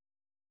learn.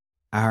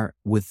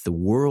 With the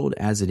world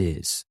as it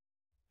is,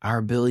 our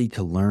ability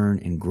to learn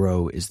and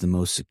grow is the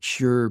most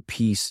secure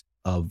piece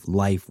of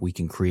life we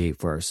can create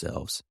for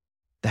ourselves.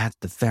 That's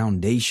the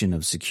foundation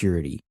of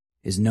security,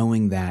 is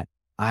knowing that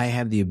I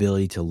have the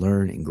ability to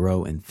learn and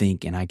grow and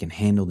think, and I can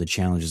handle the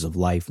challenges of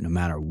life no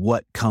matter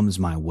what comes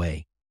my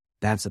way.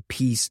 That's a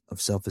piece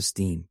of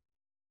self-esteem.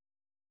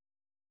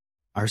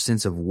 Our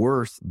sense of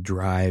worth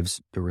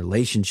drives the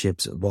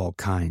relationships of all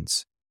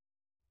kinds.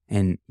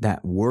 And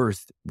that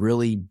worth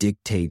really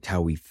dictates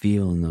how we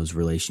feel in those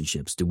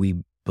relationships. Do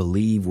we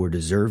believe we're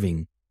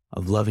deserving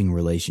of loving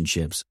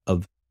relationships,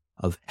 of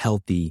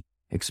healthy,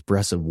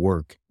 expressive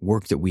work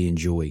that we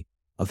enjoy,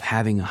 of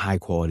having a high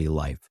quality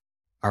life?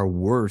 Our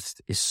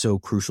worth is so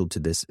crucial to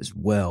this as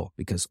well,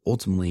 because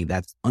ultimately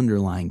that's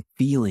underlying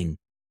feeling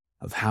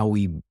of how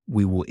we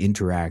will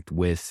interact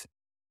with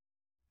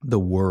the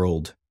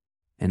world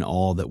and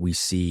all that we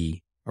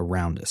see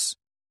around us.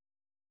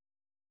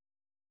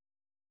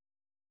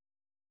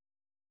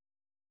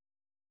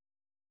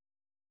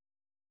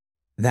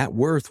 That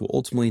worth will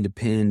ultimately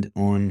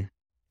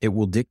it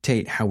will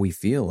dictate how we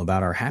feel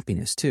about our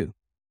happiness too.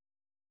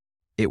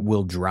 It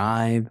will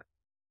drive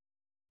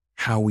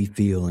how we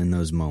feel in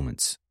those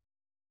moments.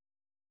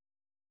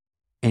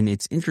 And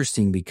it's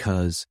interesting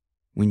because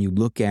when you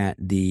look at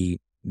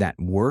that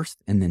worth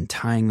and then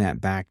tying that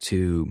back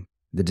to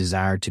the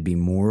desire to be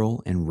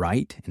moral and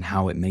right and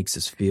how it makes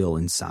us feel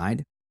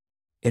inside,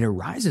 it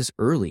arises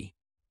early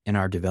in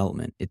our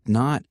development. It's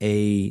not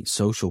a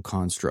social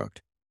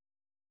construct.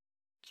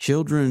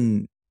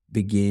 Children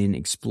begin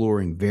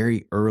exploring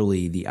very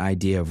early the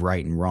idea of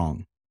right and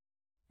wrong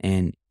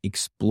and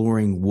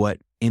exploring what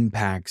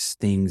impacts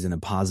things in a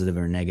positive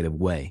or negative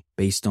way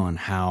based on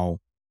how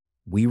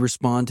we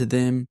respond to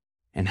them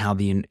and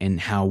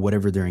how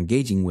whatever they're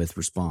engaging with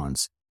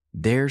responds.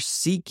 They're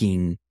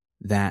seeking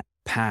that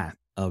path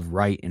of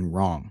right and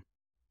wrong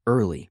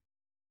early.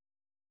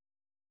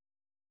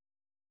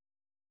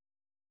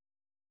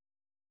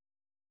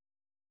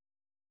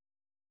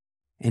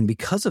 And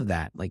because of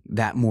that,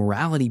 that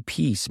morality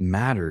piece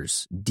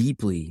matters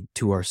deeply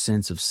to our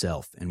sense of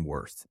self and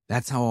worth.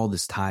 That's how all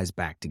this ties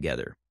back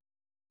together.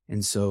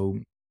 And so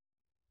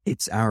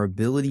it's our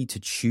ability to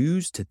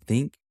choose to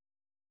think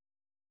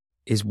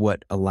is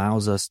what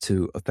allows us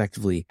to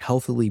effectively,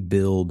 healthily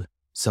build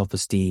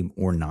self-esteem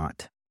or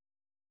not.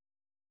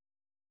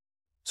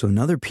 So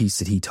another piece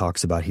that he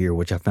talks about here,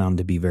 which I found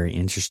to be very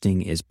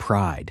interesting, is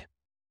pride.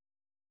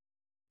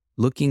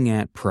 Looking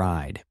at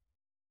pride.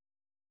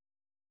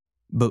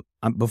 But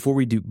before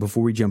we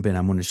jump in,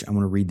 I want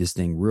to read this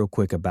thing real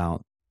quick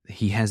about,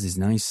 he has this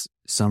nice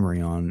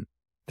summary on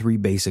 3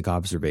 basic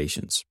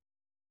observations.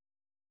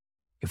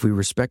 If we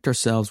respect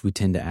ourselves, we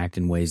tend to act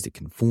in ways that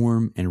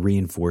conform and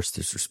reinforce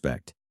this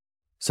respect,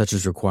 such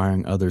as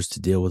requiring others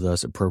to deal with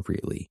us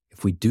appropriately.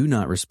 If we do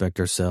not respect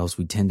ourselves,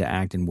 we tend to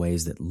act in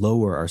ways that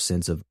lower our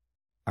sense of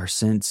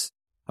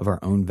our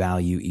own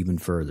value even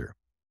further,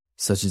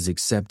 such as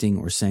accepting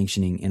or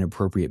sanctioning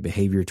inappropriate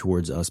behavior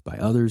towards us by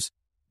others,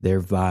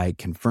 thereby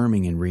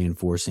confirming and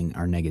reinforcing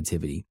our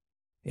negativity.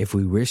 If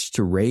we wish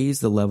to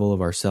raise the level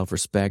of our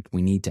self-respect,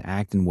 we need to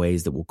act in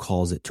ways that will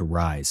cause it to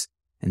rise.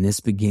 And this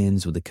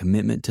begins with a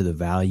commitment to the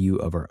value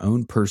of our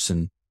own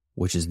person,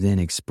 which is then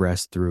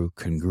expressed through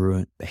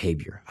congruent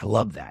behavior. I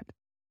love that.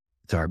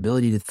 It's our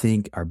ability to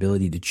think, our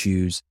ability to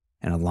choose,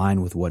 and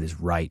align with what is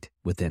right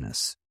within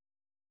us.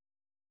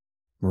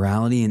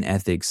 Morality and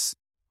ethics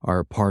are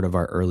a part of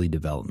our early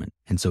development,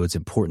 and so it's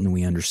important that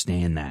we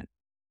understand that.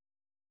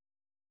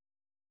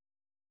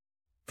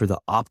 For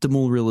the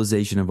optimal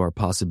realization of our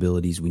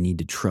possibilities, we need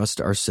to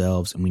trust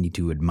ourselves and we need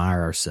to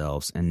admire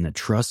ourselves. And the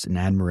trust and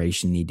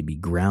admiration need to be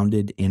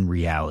grounded in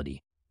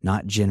reality,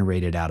 not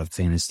generated out of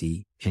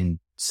fantasy and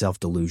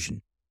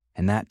self-delusion.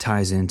 And that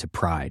ties into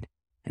pride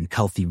and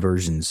healthy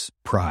versions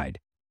pride.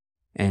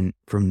 And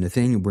from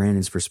Nathaniel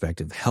Brandon's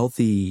perspective,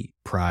 healthy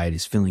pride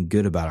is feeling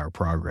good about our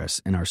progress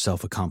and our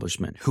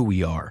self-accomplishment, who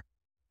we are,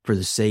 for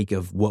the sake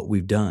of what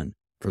we've done,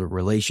 for the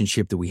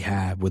relationship that we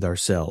have with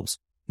ourselves,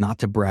 not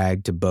to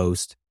brag, to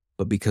boast,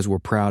 but because we're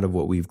proud of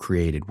what we've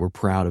created. We're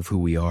proud of who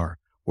we are.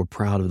 We're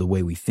proud of the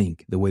way we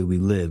think, the way we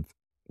live.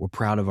 We're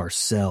proud of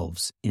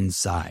ourselves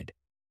inside.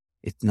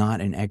 It's not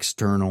an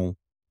external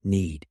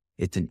need.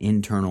 It's an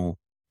internal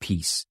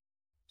peace.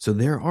 So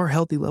there are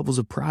healthy levels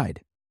of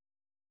pride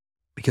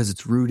because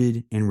it's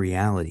rooted in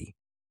reality.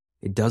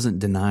 It doesn't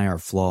deny our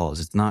flaws.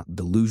 It's not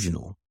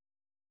delusional.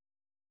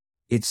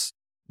 It's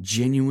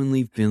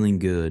genuinely feeling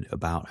good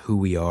about who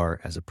we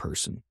are as a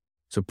person.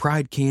 So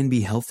pride can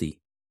be healthy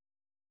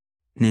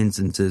in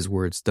instances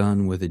where it's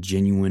done with a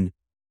genuine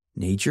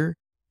nature,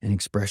 an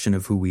expression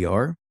of who we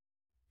are,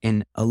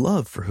 and a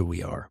love for who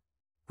we are.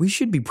 we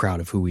should be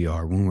proud of who we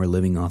are when we're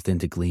living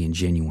authentically and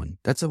genuine.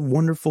 That's a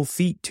wonderful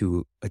feat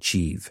to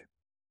achieve.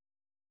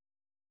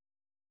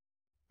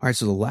 All right,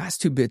 so the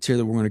last two bits here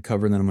that we're going to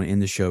cover, and then I'm going to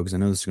end the show because I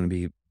know this is going to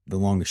be the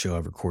longest show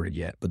I've recorded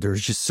yet, but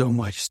there's just so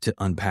much to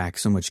unpack,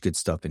 so much good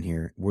stuff in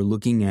here. We're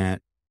looking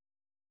at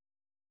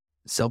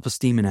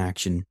self-esteem in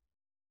action,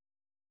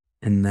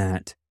 and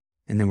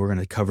then we're going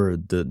to cover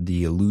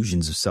the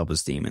illusions of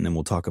self-esteem, and then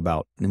we'll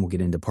get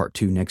into part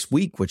 2 next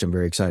week, which I'm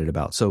very excited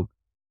about. So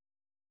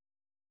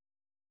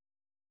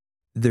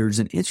there's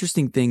an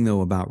interesting thing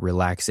though about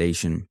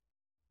relaxation,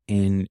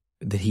 and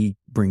that he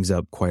brings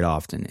up quite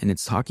often, and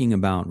it's talking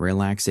about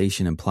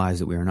relaxation implies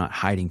that we are not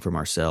hiding from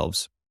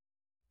ourselves,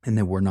 and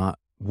that we're not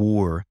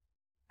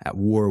at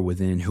war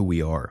within who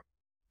we are.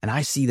 And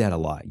I see that a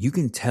lot. You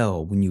can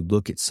tell when you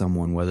look at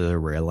someone whether they're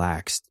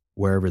relaxed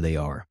wherever they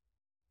are.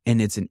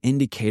 And it's an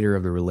indicator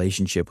of the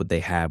relationship that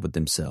they have with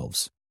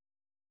themselves.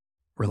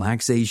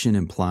 Relaxation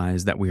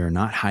implies that we are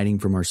not hiding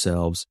from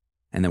ourselves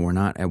and that we're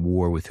not at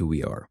war with who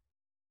we are.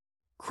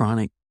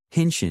 Chronic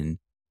tension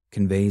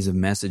conveys a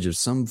message of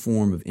some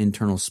form of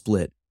internal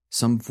split,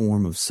 some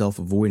form of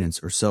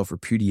self-avoidance or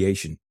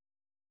self-repudiation,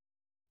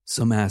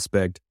 some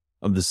aspect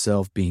of the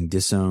self being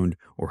disowned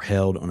or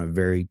held on a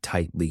very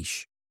tight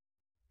leash.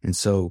 And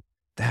so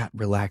that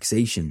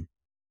relaxation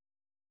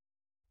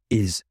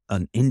is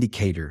an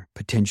indicator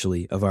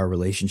potentially of our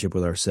relationship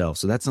with ourselves.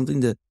 So that's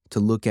something to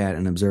look at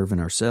and observe in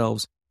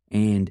ourselves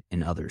and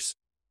in others.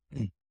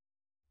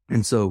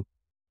 And so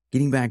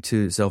getting back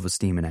to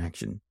self-esteem in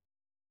action,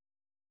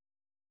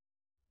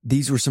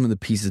 these were some of the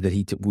pieces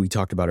that we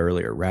talked about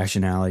earlier: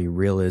 rationality,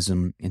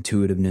 realism,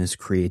 intuitiveness,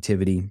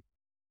 creativity.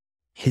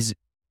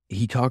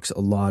 He talks a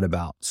lot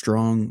about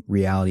strong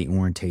reality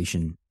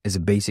orientation as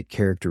a basic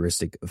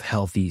characteristic of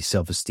healthy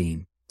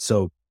self-esteem.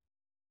 So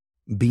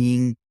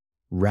being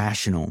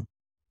rational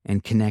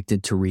and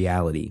connected to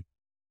reality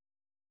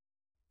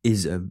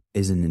is an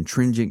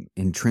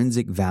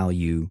intrinsic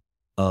value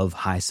of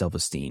high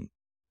self-esteem.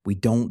 We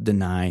don't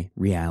deny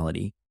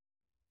reality.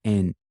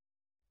 And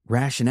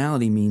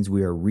rationality means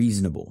we are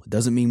reasonable. It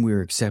doesn't mean we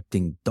are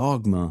accepting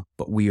dogma,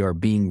 but we are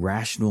being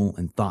rational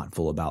and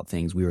thoughtful about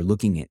things. We are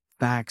looking at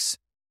facts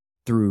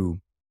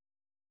through.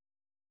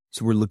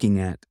 So we're looking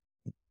at,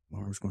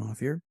 what's going off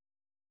here?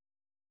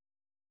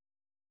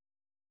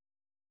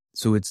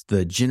 So it's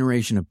the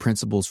generation of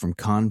principles from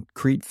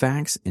concrete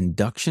facts,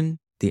 induction,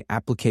 the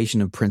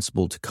application of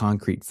principle to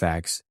concrete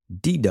facts,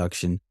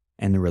 deduction,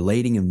 and the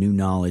relating of new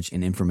knowledge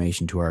and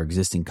information to our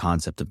existing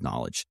concept of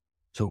knowledge.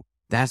 So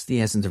that's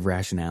the essence of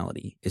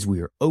rationality, is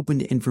we are open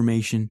to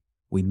information,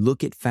 we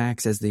look at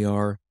facts as they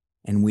are,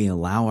 and we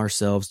allow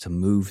ourselves to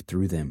move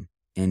through them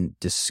and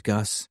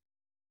discuss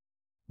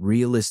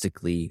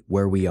realistically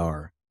where we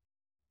are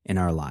in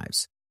our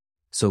lives.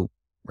 So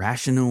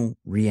rational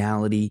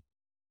reality,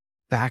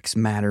 facts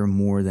matter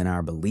more than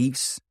our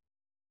beliefs.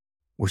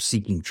 We're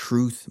seeking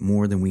truth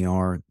more than we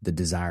are the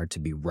desire to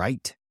be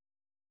right.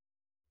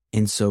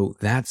 And so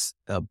that's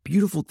a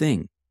beautiful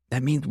thing.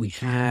 That means we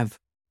have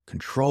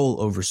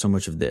control over so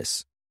much of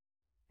this.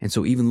 And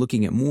so even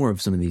looking at more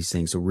of some of these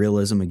things, so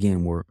realism,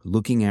 again, we're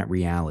looking at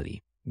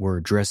reality. We're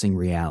addressing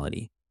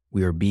reality.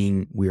 We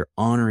are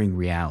honoring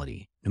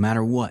reality, no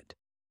matter what.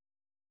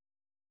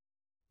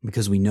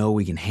 Because we know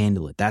we can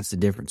handle it. That's the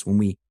difference. When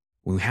we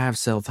have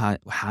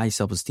high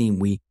self-esteem,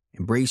 we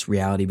embrace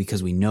reality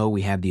because we know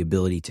we have the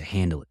ability to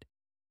handle it.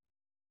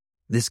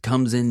 This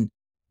comes in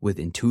with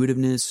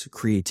intuitiveness,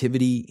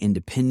 creativity,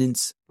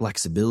 independence,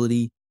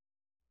 flexibility.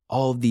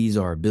 All of these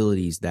are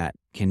abilities that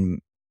can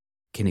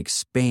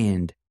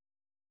expand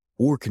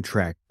or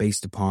contract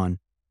based upon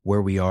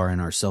where we are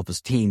in our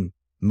self-esteem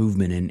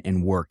movement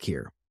and work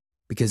here.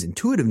 Because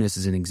intuitiveness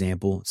is an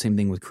example, same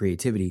thing with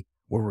creativity,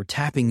 where we're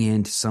tapping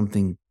into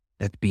something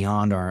that's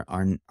beyond our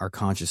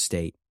conscious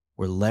state.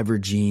 We're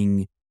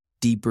leveraging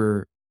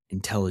deeper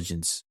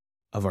intelligence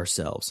of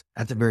ourselves.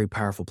 That's a very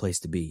powerful place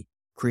to be.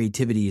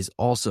 Creativity is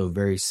also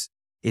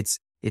it's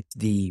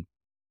the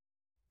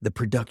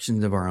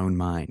productions of our own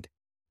mind.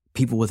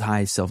 People with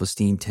high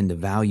self-esteem tend to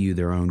value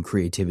their own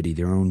creativity,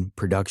 their own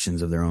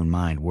productions of their own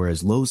mind,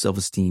 whereas low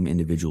self-esteem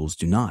individuals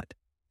do not.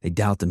 They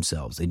doubt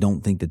themselves. They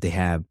don't think that they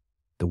have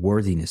the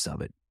worthiness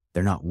of it.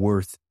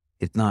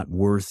 It's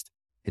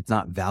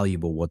not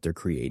valuable what they're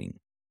creating.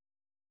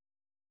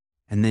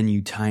 And then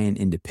you tie in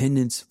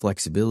independence,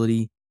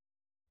 flexibility.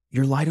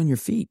 You're light on your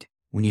feet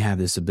when you have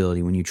this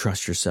ability, when you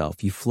trust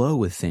yourself. You flow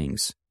with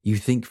things. You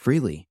think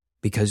freely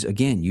because,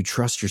 again, you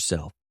trust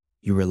yourself.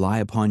 You rely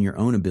upon your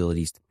own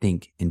abilities to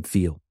think and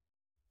feel.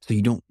 So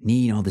you don't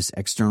need all this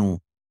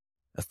external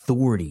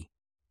authority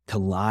to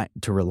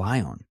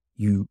rely on.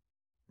 You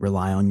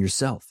rely on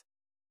yourself.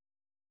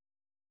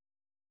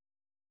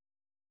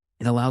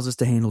 It allows us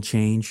to handle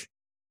change,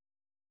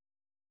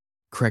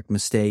 correct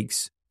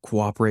mistakes,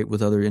 cooperate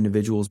with other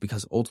individuals,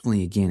 because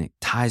ultimately, again, it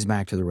ties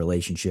back to the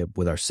relationship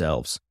with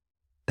ourselves.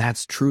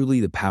 That's truly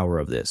the power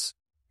of this,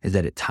 is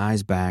that it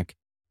ties back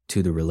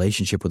to the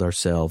relationship with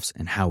ourselves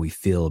and how we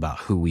feel about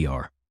who we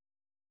are.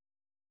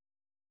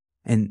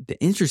 And the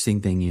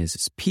interesting thing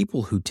is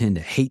people who tend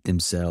to hate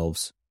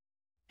themselves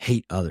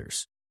hate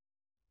others.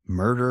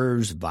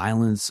 Murderers,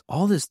 violence,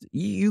 all this,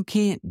 you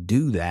can't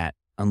do that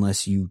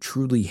unless you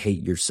truly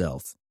hate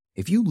yourself.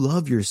 If you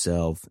love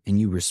yourself and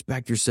you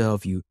respect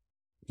yourself, you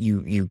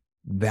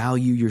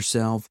value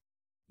yourself,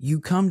 you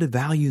come to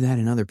value that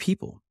in other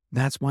people.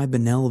 That's why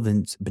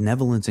benevolence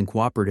and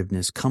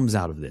cooperativeness comes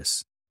out of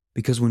this.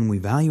 Because when we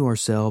value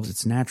ourselves,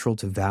 it's natural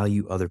to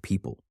value other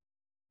people.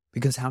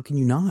 Because how can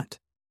you not?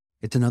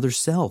 It's another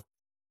self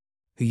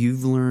who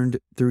you've learned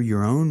through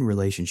your own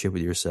relationship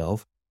with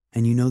yourself,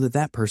 and you know that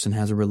that person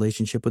has a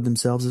relationship with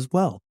themselves as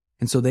well.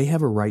 And so they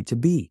have a right to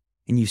be,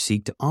 and you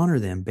seek to honor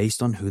them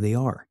based on who they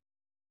are.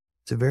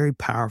 It's a very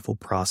powerful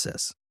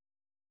process.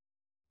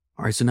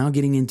 All right, so now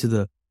getting into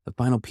the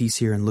final piece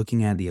here and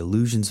looking at the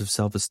illusions of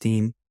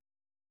self-esteem.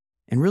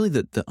 And really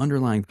the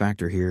underlying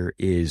factor here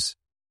is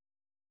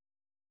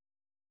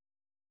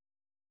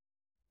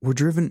we're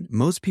driven,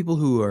 most people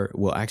who are,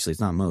 well, actually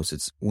it's not most,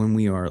 it's when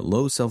we are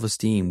low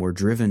self-esteem, we're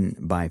driven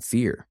by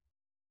fear.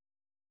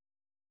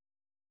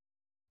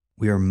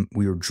 We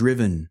are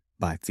driven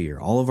by fear.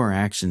 All of our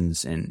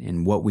actions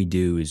and what we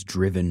do is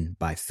driven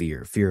by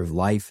fear. Fear of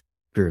life,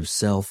 fear of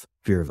self,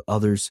 fear of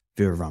others,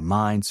 fear of our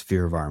minds,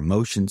 fear of our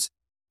emotions,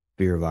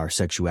 fear of our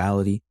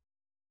sexuality.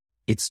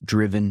 It's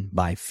driven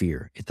by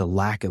fear. It's a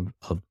lack of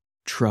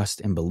trust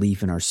and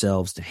belief in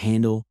ourselves to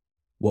handle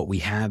what we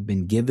have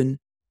been given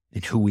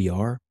and who we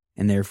are,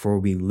 and therefore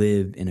we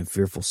live in a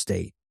fearful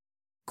state,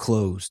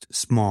 closed,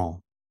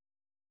 small,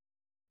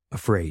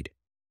 afraid.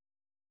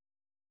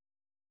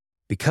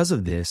 Because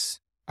of this,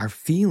 our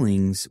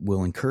feelings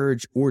will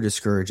encourage or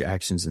discourage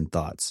actions and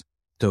thoughts.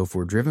 So if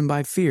we're driven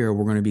by fear,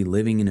 we're going to be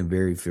living in a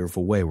very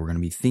fearful way. We're going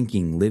to be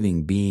thinking,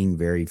 living, being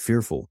very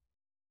fearful.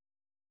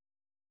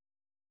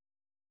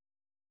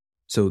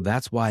 So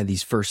that's why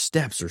these first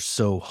steps are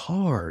so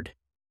hard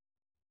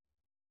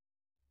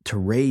to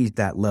raise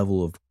that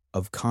level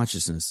of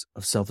consciousness,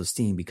 of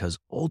self-esteem, because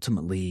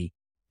ultimately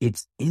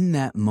it's in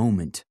that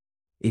moment,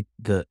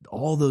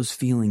 all those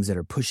feelings that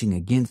are pushing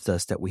against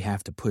us that we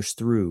have to push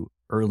through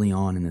early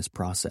on in this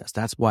process.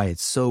 That's why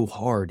it's so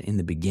hard in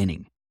the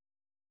beginning.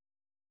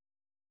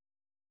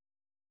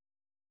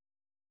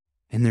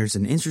 And there's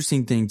an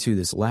interesting thing too,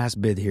 this last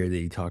bit here that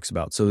he talks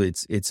about. So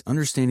it's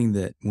understanding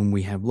that when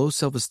we have low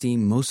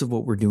self-esteem, most of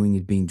what we're doing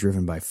is being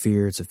driven by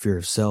fear. It's a fear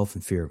of self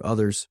and fear of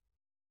others.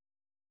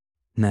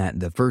 And that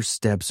the first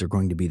steps are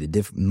going to be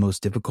the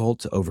most difficult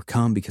to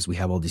overcome because we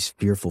have all these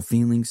fearful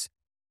feelings.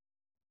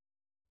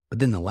 But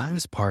then the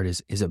last part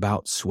is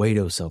about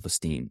pseudo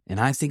self-esteem. And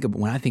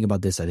when I think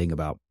about this, I think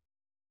about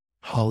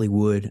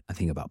Hollywood. I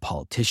think about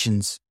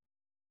politicians.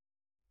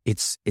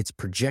 It's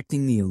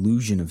projecting the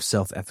illusion of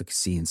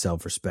self-efficacy and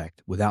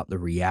self-respect without the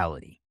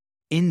reality.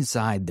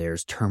 Inside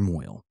there's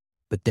turmoil,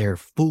 but they're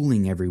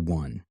fooling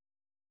everyone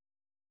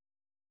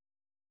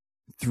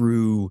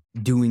through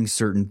doing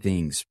certain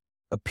things,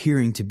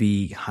 appearing to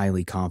be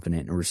highly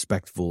confident and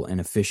respectful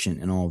and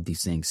efficient and all of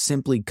these things,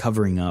 simply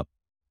covering up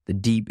the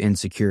deep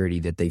insecurity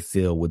that they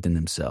feel within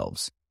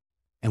themselves.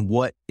 And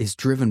what is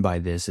driven by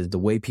this is the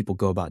way people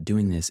go about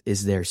doing this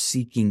is they're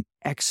seeking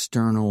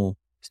external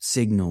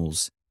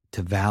signals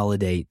to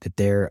validate that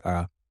they're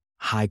a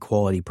high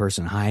quality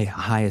person,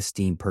 high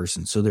esteemed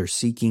person. So they're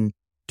seeking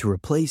to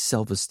replace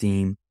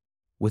self-esteem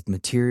with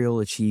material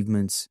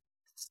achievements,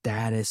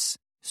 status,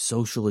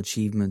 social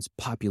achievements,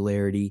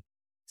 popularity,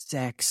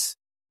 sex,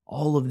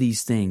 all of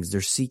these things.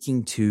 They're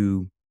seeking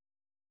to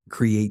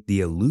create the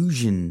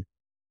illusion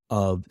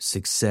of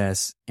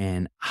success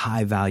and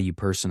high value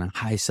person, a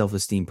high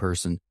self-esteem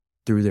person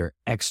through their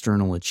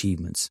external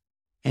achievements.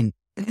 And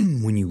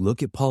when you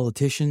look at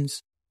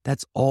politicians,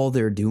 that's all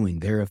they're doing.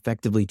 They're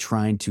effectively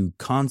trying to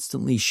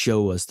constantly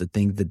show us the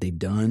things that they've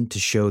done to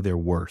show their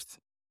worth.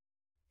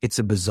 It's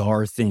a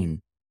bizarre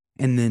thing.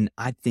 And then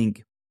I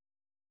think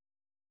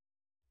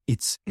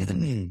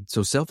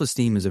so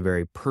self-esteem is a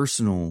very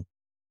personal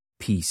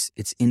piece.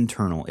 It's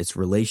internal. It's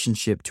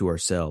relationship to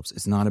ourselves.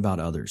 It's not about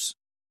others.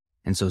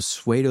 And so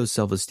pseudo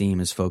self-esteem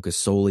is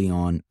focused solely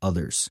on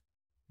others,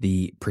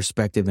 the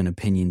perspective and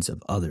opinions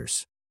of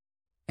others.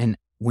 And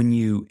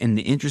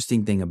the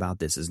interesting thing about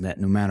this is that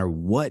no matter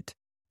what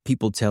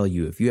people tell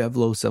you, if you have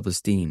low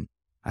self-esteem,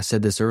 I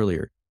said this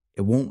earlier,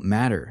 it won't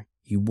matter.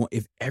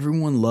 If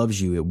everyone loves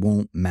you, it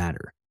won't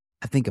matter.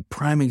 I think a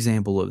prime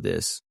example of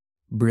this,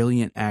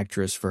 brilliant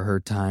actress for her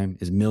time,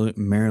 is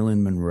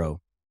Marilyn Monroe.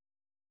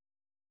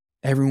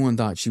 Everyone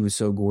thought she was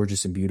so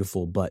gorgeous and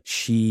beautiful, but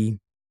she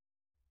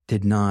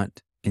did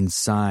not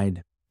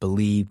inside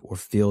believe or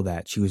feel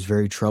that. She was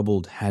very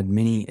troubled, had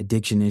many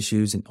addiction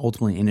issues, and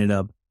ultimately ended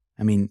up,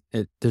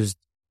 there's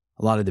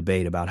a lot of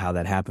debate about how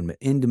that happened, but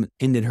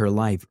ended her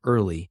life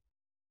early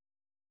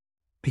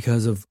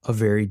because of a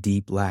very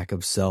deep lack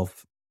of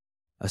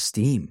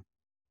self-esteem.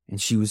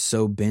 And she was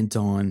so bent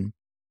on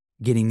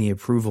getting the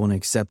approval and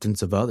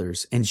acceptance of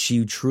others. And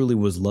she truly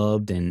was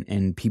loved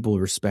and people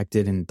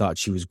respected and thought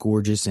she was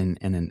gorgeous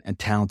and a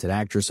talented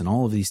actress and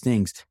all of these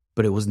things,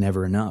 but it was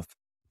never enough.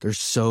 There's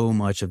so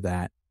much of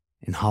that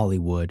in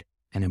Hollywood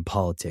and in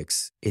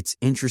politics. It's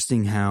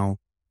interesting how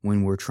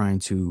when we're trying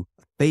to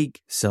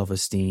fake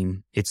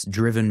self-esteem, it's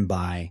driven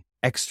by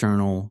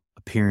external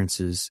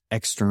appearances,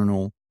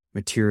 external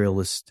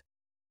materialist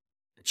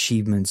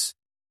achievements,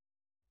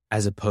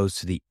 as opposed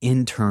to the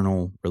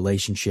internal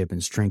relationship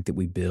and strength that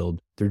we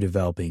build through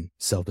developing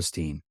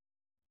self-esteem.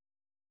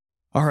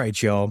 All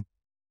right, y'all.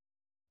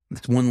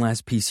 There's one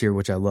last piece here,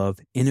 which I love.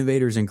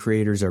 Innovators and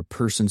creators are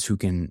persons who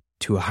can,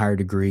 to a higher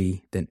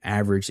degree than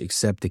average,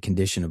 accept the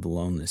condition of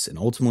aloneness. And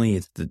ultimately,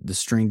 it's the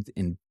strength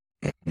and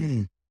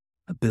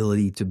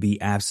ability to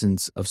be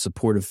absence of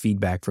supportive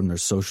feedback from their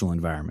social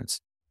environments.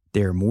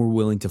 They are more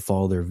willing to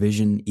follow their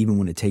vision, even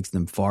when it takes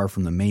them far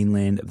from the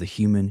mainland of the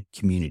human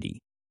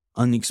community.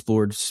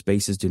 Unexplored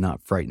spaces do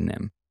not frighten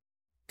them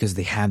because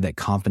they have that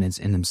confidence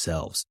in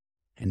themselves.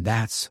 And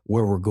that's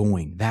where we're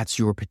going. That's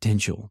your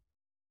potential.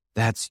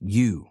 That's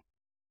you.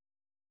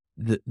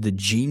 The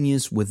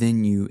genius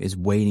within you is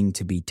waiting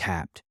to be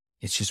tapped.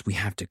 It's just we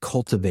have to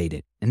cultivate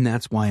it. And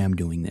that's why I'm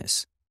doing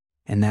this.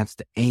 And that's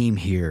the aim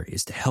here,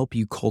 is to help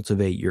you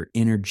cultivate your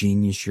inner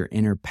genius, your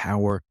inner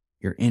power,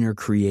 your inner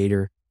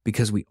creator,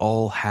 because we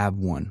all have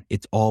one.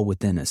 It's all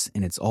within us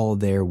and it's all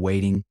there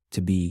waiting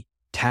to be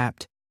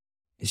tapped.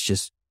 It's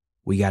just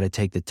we got to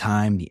take the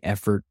time, the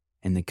effort,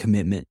 and the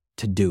commitment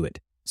to do it.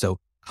 So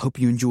I hope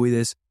you enjoy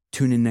this.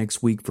 Tune in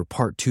next week for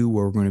part 2,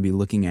 where we're going to be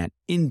looking at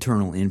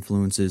internal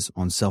influences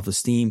on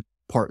self-esteem.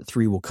 Part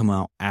 3 will come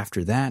out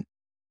after that,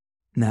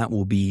 and that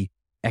will be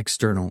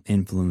external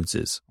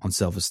influences on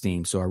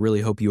self-esteem. So I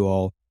really hope you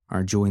all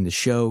are enjoying the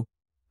show.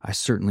 I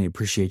certainly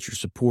appreciate your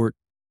support,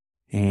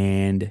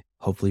 and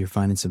hopefully you're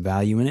finding some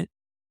value in it.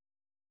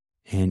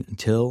 And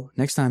until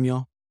next time,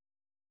 y'all.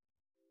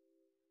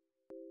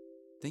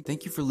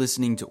 Thank you for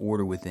listening to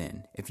Order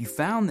Within. If you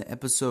found the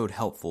episode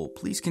helpful,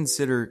 please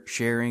consider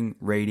sharing,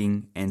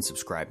 rating, and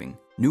subscribing.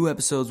 New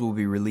episodes will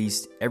be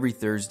released every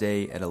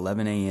Thursday at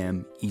 11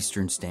 a.m.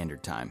 Eastern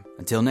Standard Time.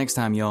 Until next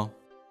time, y'all.